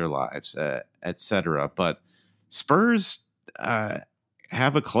fighting for their lives, etc. But Spurs have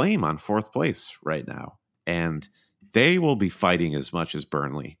a claim on 4th place right now, and they will be fighting as much as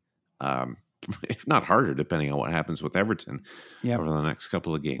Burnley, if not harder, depending on what happens with Everton over the next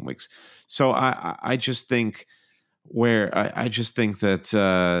couple of game weeks. So I just think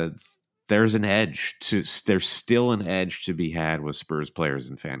that there's still an edge to be had with Spurs players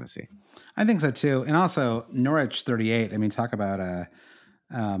in fantasy. I think so too. And also Norwich 38. I mean, talk about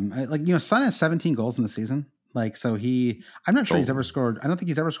Son has 17 goals in the season. Like, so I'm not sure he's ever scored. I don't think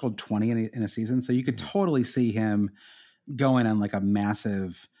he's ever scored 20 in a season. So you could totally see him going on like a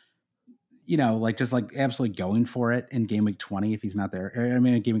massive, just like absolutely going for it in game week 20 if he's not there. I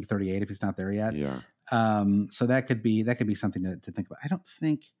mean, in game week 38 if he's not there yet. Yeah. So that could be something to think about. I don't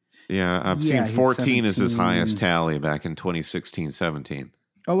think. Yeah, I've seen 14 is his highest tally back in 2016-17.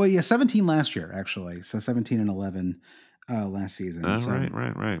 Oh, well, yeah, 17 last year, actually. So 17 and 11 last season.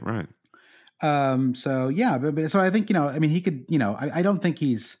 Right. So, yeah, but so I think, I mean, he could, I don't think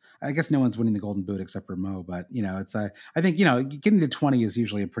I guess no one's winning the Golden Boot except for Mo, but, it's, I think, getting to 20 is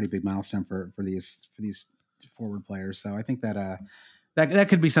usually a pretty big milestone for these forward players. So I think that, that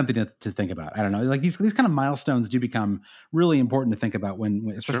could be something to think about. I don't know. Like these kind of milestones do become really important to think about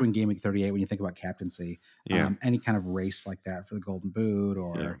when especially in Game Week 38, when you think about captaincy. Any kind of race like that for the Golden Boot,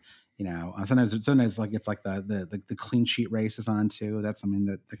 or sometimes like it's like the clean sheet race is on too. That's something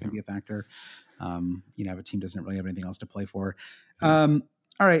that can be a factor. If a team doesn't really have anything else to play for. All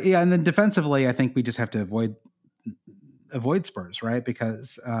right, and then defensively, I think we just have to avoid Spurs, right?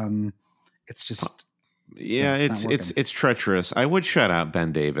 Because it's just. Yeah, it's treacherous. I would shout out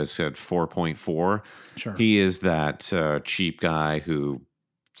Ben Davis at 4.4. Sure. He is that cheap guy who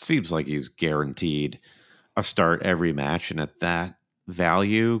seems like he's guaranteed a start every match. And at that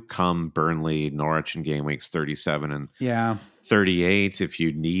value, come Burnley, Norwich, and game weeks 37 and 38, if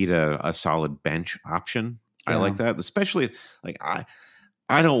you need a solid bench option, I like that. Especially, like,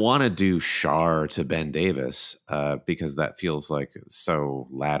 I don't want to do Schär to Ben Davis because that feels like so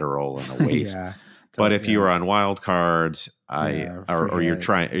lateral and a waste. But if you are on wild cards, or you're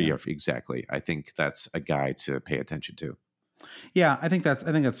trying, exactly. I think that's a guy to pay attention to. Yeah, I think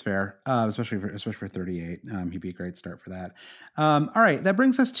that's fair, especially for 38. He'd be a great start for that. All right, that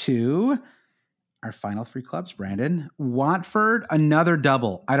brings us to our final three clubs. Brandon, Watford, another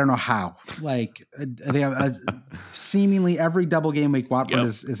double. I don't know how. Like they have seemingly every double game week. Watford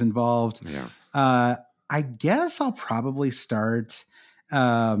is involved. Yeah. I guess I'll probably start.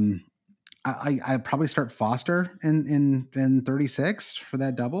 I probably start Foster in 36 for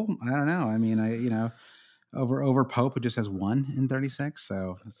that double. I don't know. I mean, over Pope, who just has one in 36.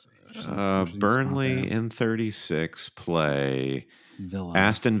 So Burnley in 36 play Villa.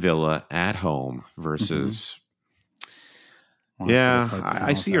 Aston Villa at home versus.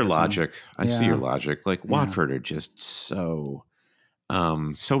 I see your logic. I see your logic. Like Watford are just so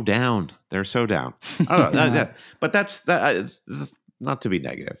down. They're so down. But that's not to be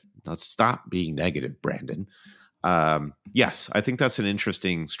negative. Let's stop being negative, Brandon. Yes, I think that's an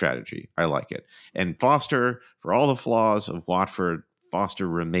interesting strategy. I like it. And Foster, for all the flaws of Watford, Foster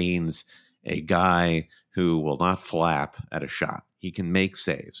remains a guy who will not flap at a shot. He can make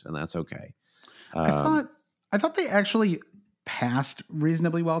saves, and that's okay. I thought they actually passed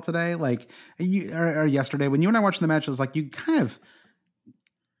reasonably well today. Like or yesterday, when you and I watched the match, it was like you kind of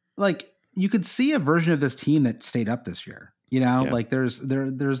like you could see a version of this team that stayed up this year. Like there's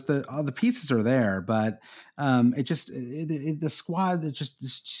all the pieces are there, but the squad, it's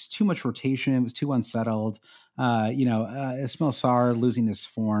just too much rotation. It was too unsettled. Ismail Sarr losing his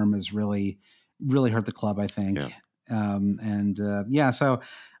form has really, really hurt the club, I think. I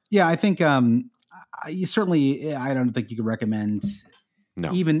think certainly I don't think you could recommend.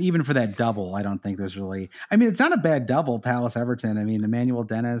 No. Even for that double, I don't think there's really. I mean, it's not a bad double, Palace Everton. I mean, Emmanuel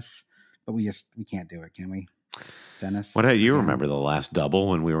Dennis, but we can't do it, can we? Dennis. What you remember the last double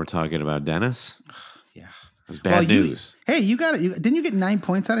when we were talking about Dennis? Yeah, it was bad news. You got it. Didn't you get 9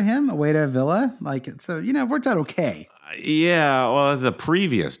 points out of him away to Villa? Like, so it worked out okay. Yeah, well, the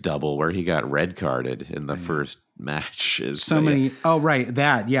previous double where he got red carded in the first match is many. Oh, right,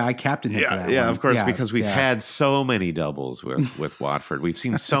 that. Yeah, I captained him. Yeah, of course, because we've had so many doubles with Watford. We've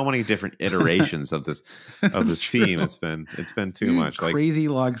seen so many different iterations of this team. It's been too much. Crazy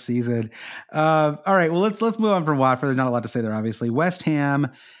long season. All right, well let's move on from Watford. There's not a lot to say there, obviously. West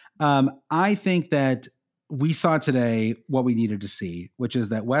Ham. I think that we saw today what we needed to see, which is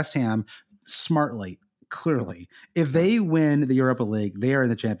that West Ham smartly. Clearly, if they win the Europa League, they are in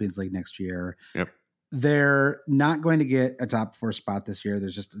the Champions League next year. Yep. They're not going to get a top 4 spot this year.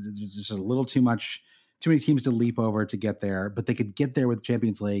 There's just a little too many teams to leap over to get there, but they could get there with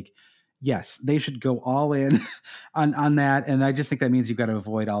Champions League. Yes, they should go all in on that. And I just think that means you've got to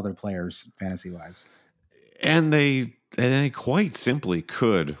avoid all their players fantasy wise. And they quite simply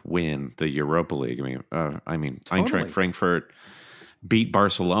could win the Europa League. I mean, totally. Eintracht Frankfurt beat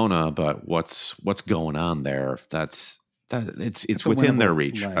Barcelona, but what's going on there? It's within their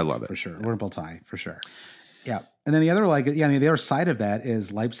reach. I love it for sure. Winnable tie for sure. Yeah, and then the other the other side of that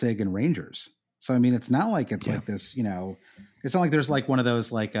is Leipzig and Rangers. So I mean, it's not like it's like this. It's not like there's like one of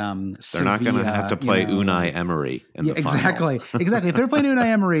those like they're not going to have to play Unai Emery in the final. Exactly. If they're playing Unai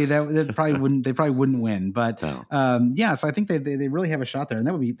Emery, they probably wouldn't win. But so I think they really have a shot there, and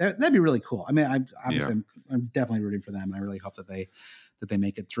that'd be really cool. I mean, I'm definitely rooting for them, and I really hope that they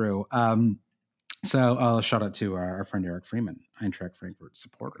make it through. So I'll shout out to our friend Eric Freeman, Eintracht Frankfurt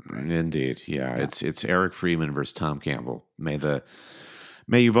supporter. Right? Indeed, yeah. It's Eric Freeman versus Tom Campbell.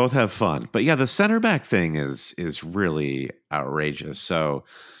 May you both have fun. But yeah, the center back thing is really outrageous. So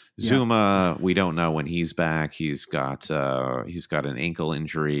Zuma, we don't know when he's back. He's got an ankle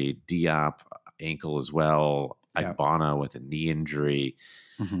injury. Diop ankle as well. Igbana with a knee injury,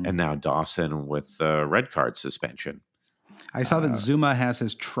 and now Dawson with red card suspension. I saw that Zuma has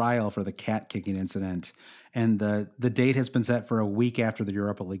his trial for the cat kicking incident, and the date has been set for a week after the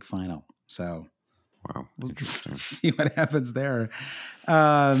Europa League final. So wow, we'll see what happens there.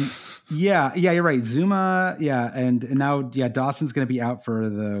 Yeah, you're right. Zuma, and now Dawson's going to be out for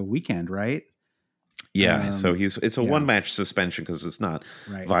the weekend, right? Yeah, so it's a one-match suspension because it's not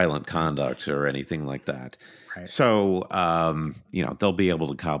violent conduct or anything like that. Right. So, they'll be able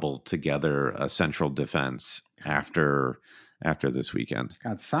to cobble together a central defense after this weekend.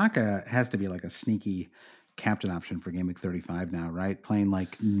 God, Saka has to be like a sneaky captain option for Game Week 35 now, right? Playing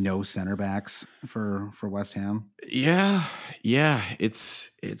like no center backs for West Ham. Yeah.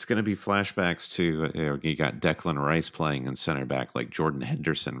 It's going to be flashbacks to you got Declan Rice playing in center back like Jordan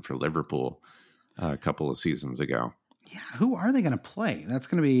Henderson for Liverpool a couple of seasons ago. Yeah, who are they going to play? That's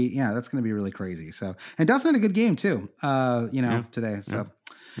going to be really crazy. So, and Dawson had a good game too, today. So,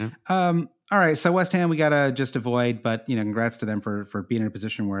 all right. So West Ham, we got to just avoid, but congrats to them for being in a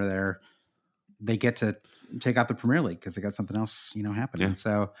position where they get to take out the Premier League because they got something else, happening. Yeah.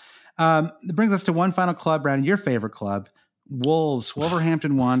 So, it brings us to one final club, Brandon, your favorite club,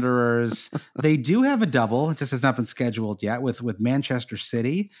 Wolverhampton Wanderers. They do have a double. It just has not been scheduled yet with Manchester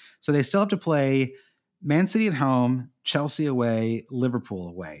City. So they still have to play Man City at home, Chelsea away, Liverpool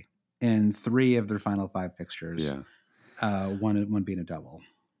away in 3 of their final 5 fixtures. Yeah. One being a double.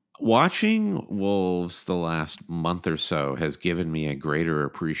 Watching Wolves the last month or so has given me a greater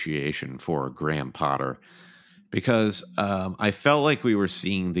appreciation for Graham Potter because I felt like we were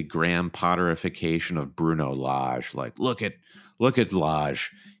seeing the Graham Potterification of Bruno Lage. Like, look at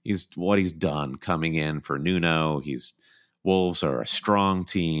Lage. What he's done coming in for Nuno. Wolves are a strong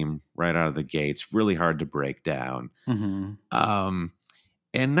team right out of the gates, really hard to break down. Mm-hmm.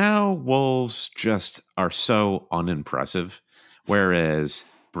 And now Wolves just are so unimpressive, whereas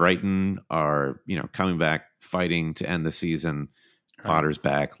Brighton are, coming back, fighting to end the season. Right. Potter's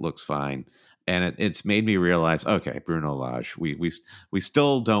back, looks fine. And it's made me realize, okay, Bruno Lage, we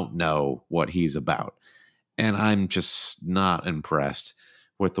still don't know what he's about. And I'm just not impressed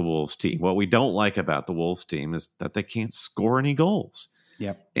with the Wolves team. What we don't like about the Wolves team is that they can't score any goals.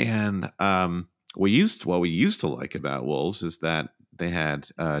 Yep. And what we used to like about Wolves is that they had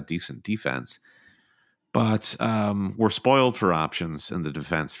decent defense, but we're spoiled for options in the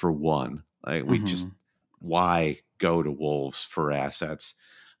defense for one. Like we just why go to Wolves for assets?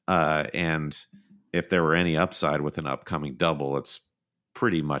 And if there were any upside with an upcoming double, it's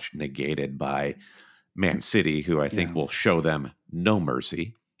pretty much negated by Man City, who I think will show them no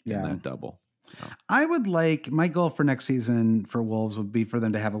mercy in that double. So. I would like my goal for next season for Wolves would be for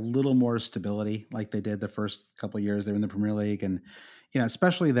them to have a little more stability, like they did the first couple of years they were in the Premier League, and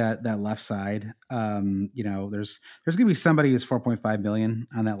especially that left side. There's going to be somebody who's 4.5 million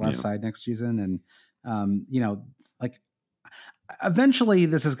on that left side next season, and eventually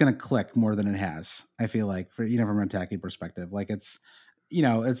this is going to click more than it has. I feel like from an attacking perspective, like it's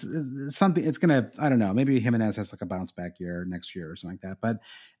something. It's gonna. I don't know. Maybe Jimenez has like a bounce back year next year or something like that. But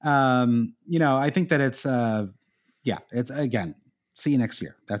I think that it's it's again. See you next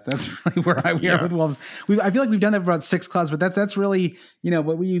year. That's really where we are with Wolves. I feel like we've done that for about 6 clubs, but that's really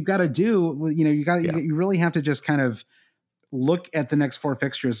what we've got to do. You really have to just kind of look at the next 4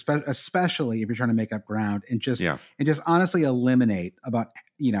 fixtures, especially if you're trying to make up ground, and just honestly eliminate about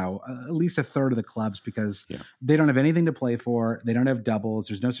at least a third of the clubs because they don't have anything to play for. They don't have doubles.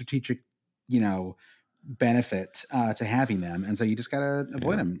 There's no strategic benefit to having them, and so you just got to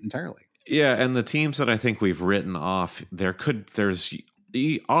avoid them entirely. Yeah, and the teams that I think we've written off, there's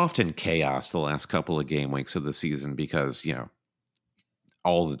often chaos the last couple of game weeks of the season because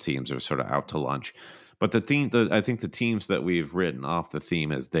all the teams are sort of out to lunch. But I think the teams that we've written off, the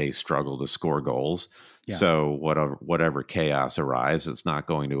theme is they struggle to score goals. Yeah. So whatever chaos arrives, it's not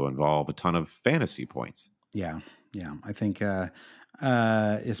going to involve a ton of fantasy points. Yeah. I think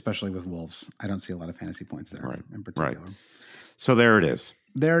especially with Wolves, I don't see a lot of fantasy points there in particular. Right. So there it is.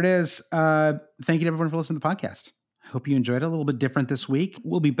 Thank you to everyone for listening to the podcast. Hope you enjoyed it. A little bit different this week.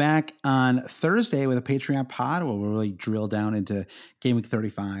 We'll be back on Thursday with a Patreon pod where we'll really drill down into Game Week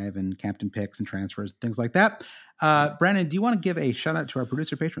 35 and captain picks and transfers, things like that. Brandon, do you want to give a shout out to our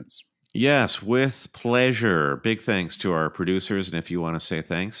producer patrons? Yes, with pleasure. Big thanks to our producers. And if you want to say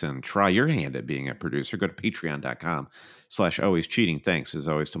thanks and try your hand at being a producer, go to patreon.com/alwayscheating. Thanks as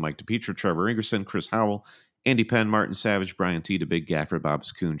always to Mike DePietro, Trevor Ingerson, Chris Howell, Andy Penn, Martin Savage, Brian T. to Big Gaffer, Bob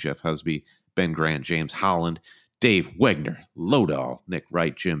Schoon, Jeff Husby, Ben Grant, James Holland, Dave Wegner, Lodahl, Nick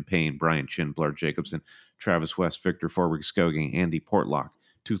Wright, Jim Payne, Brian Chin, Blair Jacobson, Travis West, Victor Forward Skoging, Andy Portlock,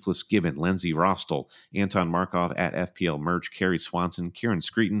 Toothless Gibbon, Lindsay Rostel, Anton Markov at FPL Merch, Carrie Swanson, Kieran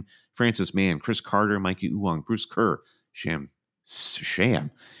Screeton, Francis Mann, Chris Carter, Mikey Uwang, Bruce Kerr, Sham.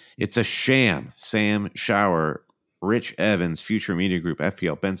 It's a sham. Sam Shower, Rich Evans, Future Media Group,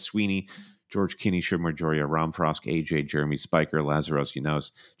 FPL, Ben Sweeney, George Kinney, Shiv Marjoria, Rom Frost, AJ, Jeremy Spiker, Lazarus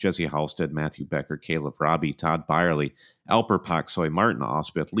Unos, Jesse Halstead, Matthew Becker, Caleb Robbie, Todd Byerly, Alper Paksoy, Martin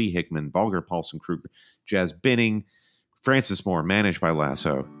Ospeth, Lee Hickman, Volger Paulson Kruger, Jazz Binning, Francis Moore, managed by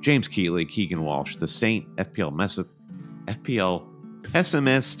Lasso, James Keatley, Keegan Walsh, The Saint, FPL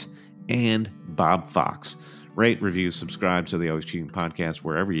Pessimist, and Bob Fox. Rate, review, subscribe to the Always Cheating Podcast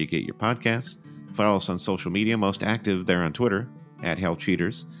wherever you get your podcasts. Follow us on social media, most active there on Twitter,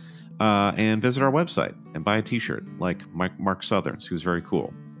 @HellCheaters. And visit our website and buy a t-shirt like Mark Southern's, who's very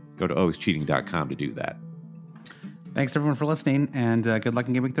cool. Go to alwayscheating.com to do that. Thanks to everyone for listening, and good luck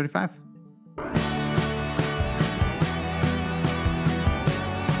in Game Week 35.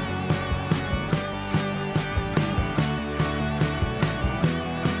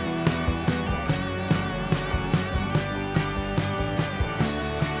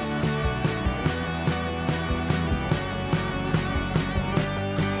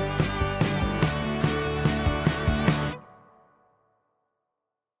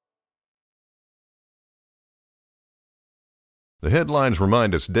 The headlines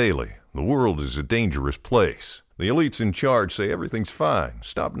remind us daily, the world is a dangerous place. The elites in charge say everything's fine,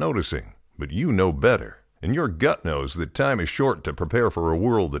 stop noticing. But you know better. And your gut knows that time is short to prepare for a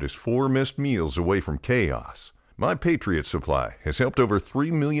world that is 4 missed meals away from chaos. My Patriot Supply has helped over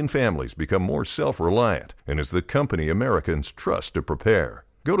 3 million families become more self-reliant and is the company Americans trust to prepare.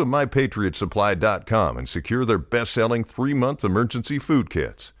 Go to MyPatriotSupply.com and secure their best-selling 3-month emergency food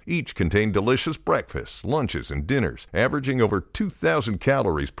kits. Each contain delicious breakfasts, lunches, and dinners, averaging over 2,000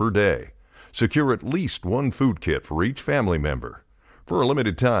 calories per day. Secure at least 1 food kit for each family member. For a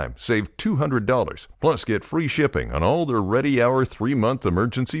limited time, save $200, plus get free shipping on all their Ready Hour 3-month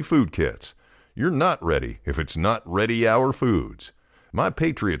emergency food kits. You're not ready if it's not Ready Hour Foods. My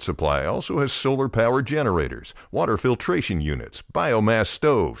Patriot Supply also has solar power generators, water filtration units, biomass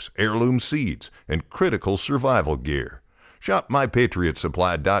stoves, heirloom seeds, and critical survival gear. Shop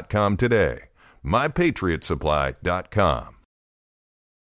MyPatriotSupply.com today. MyPatriotSupply.com.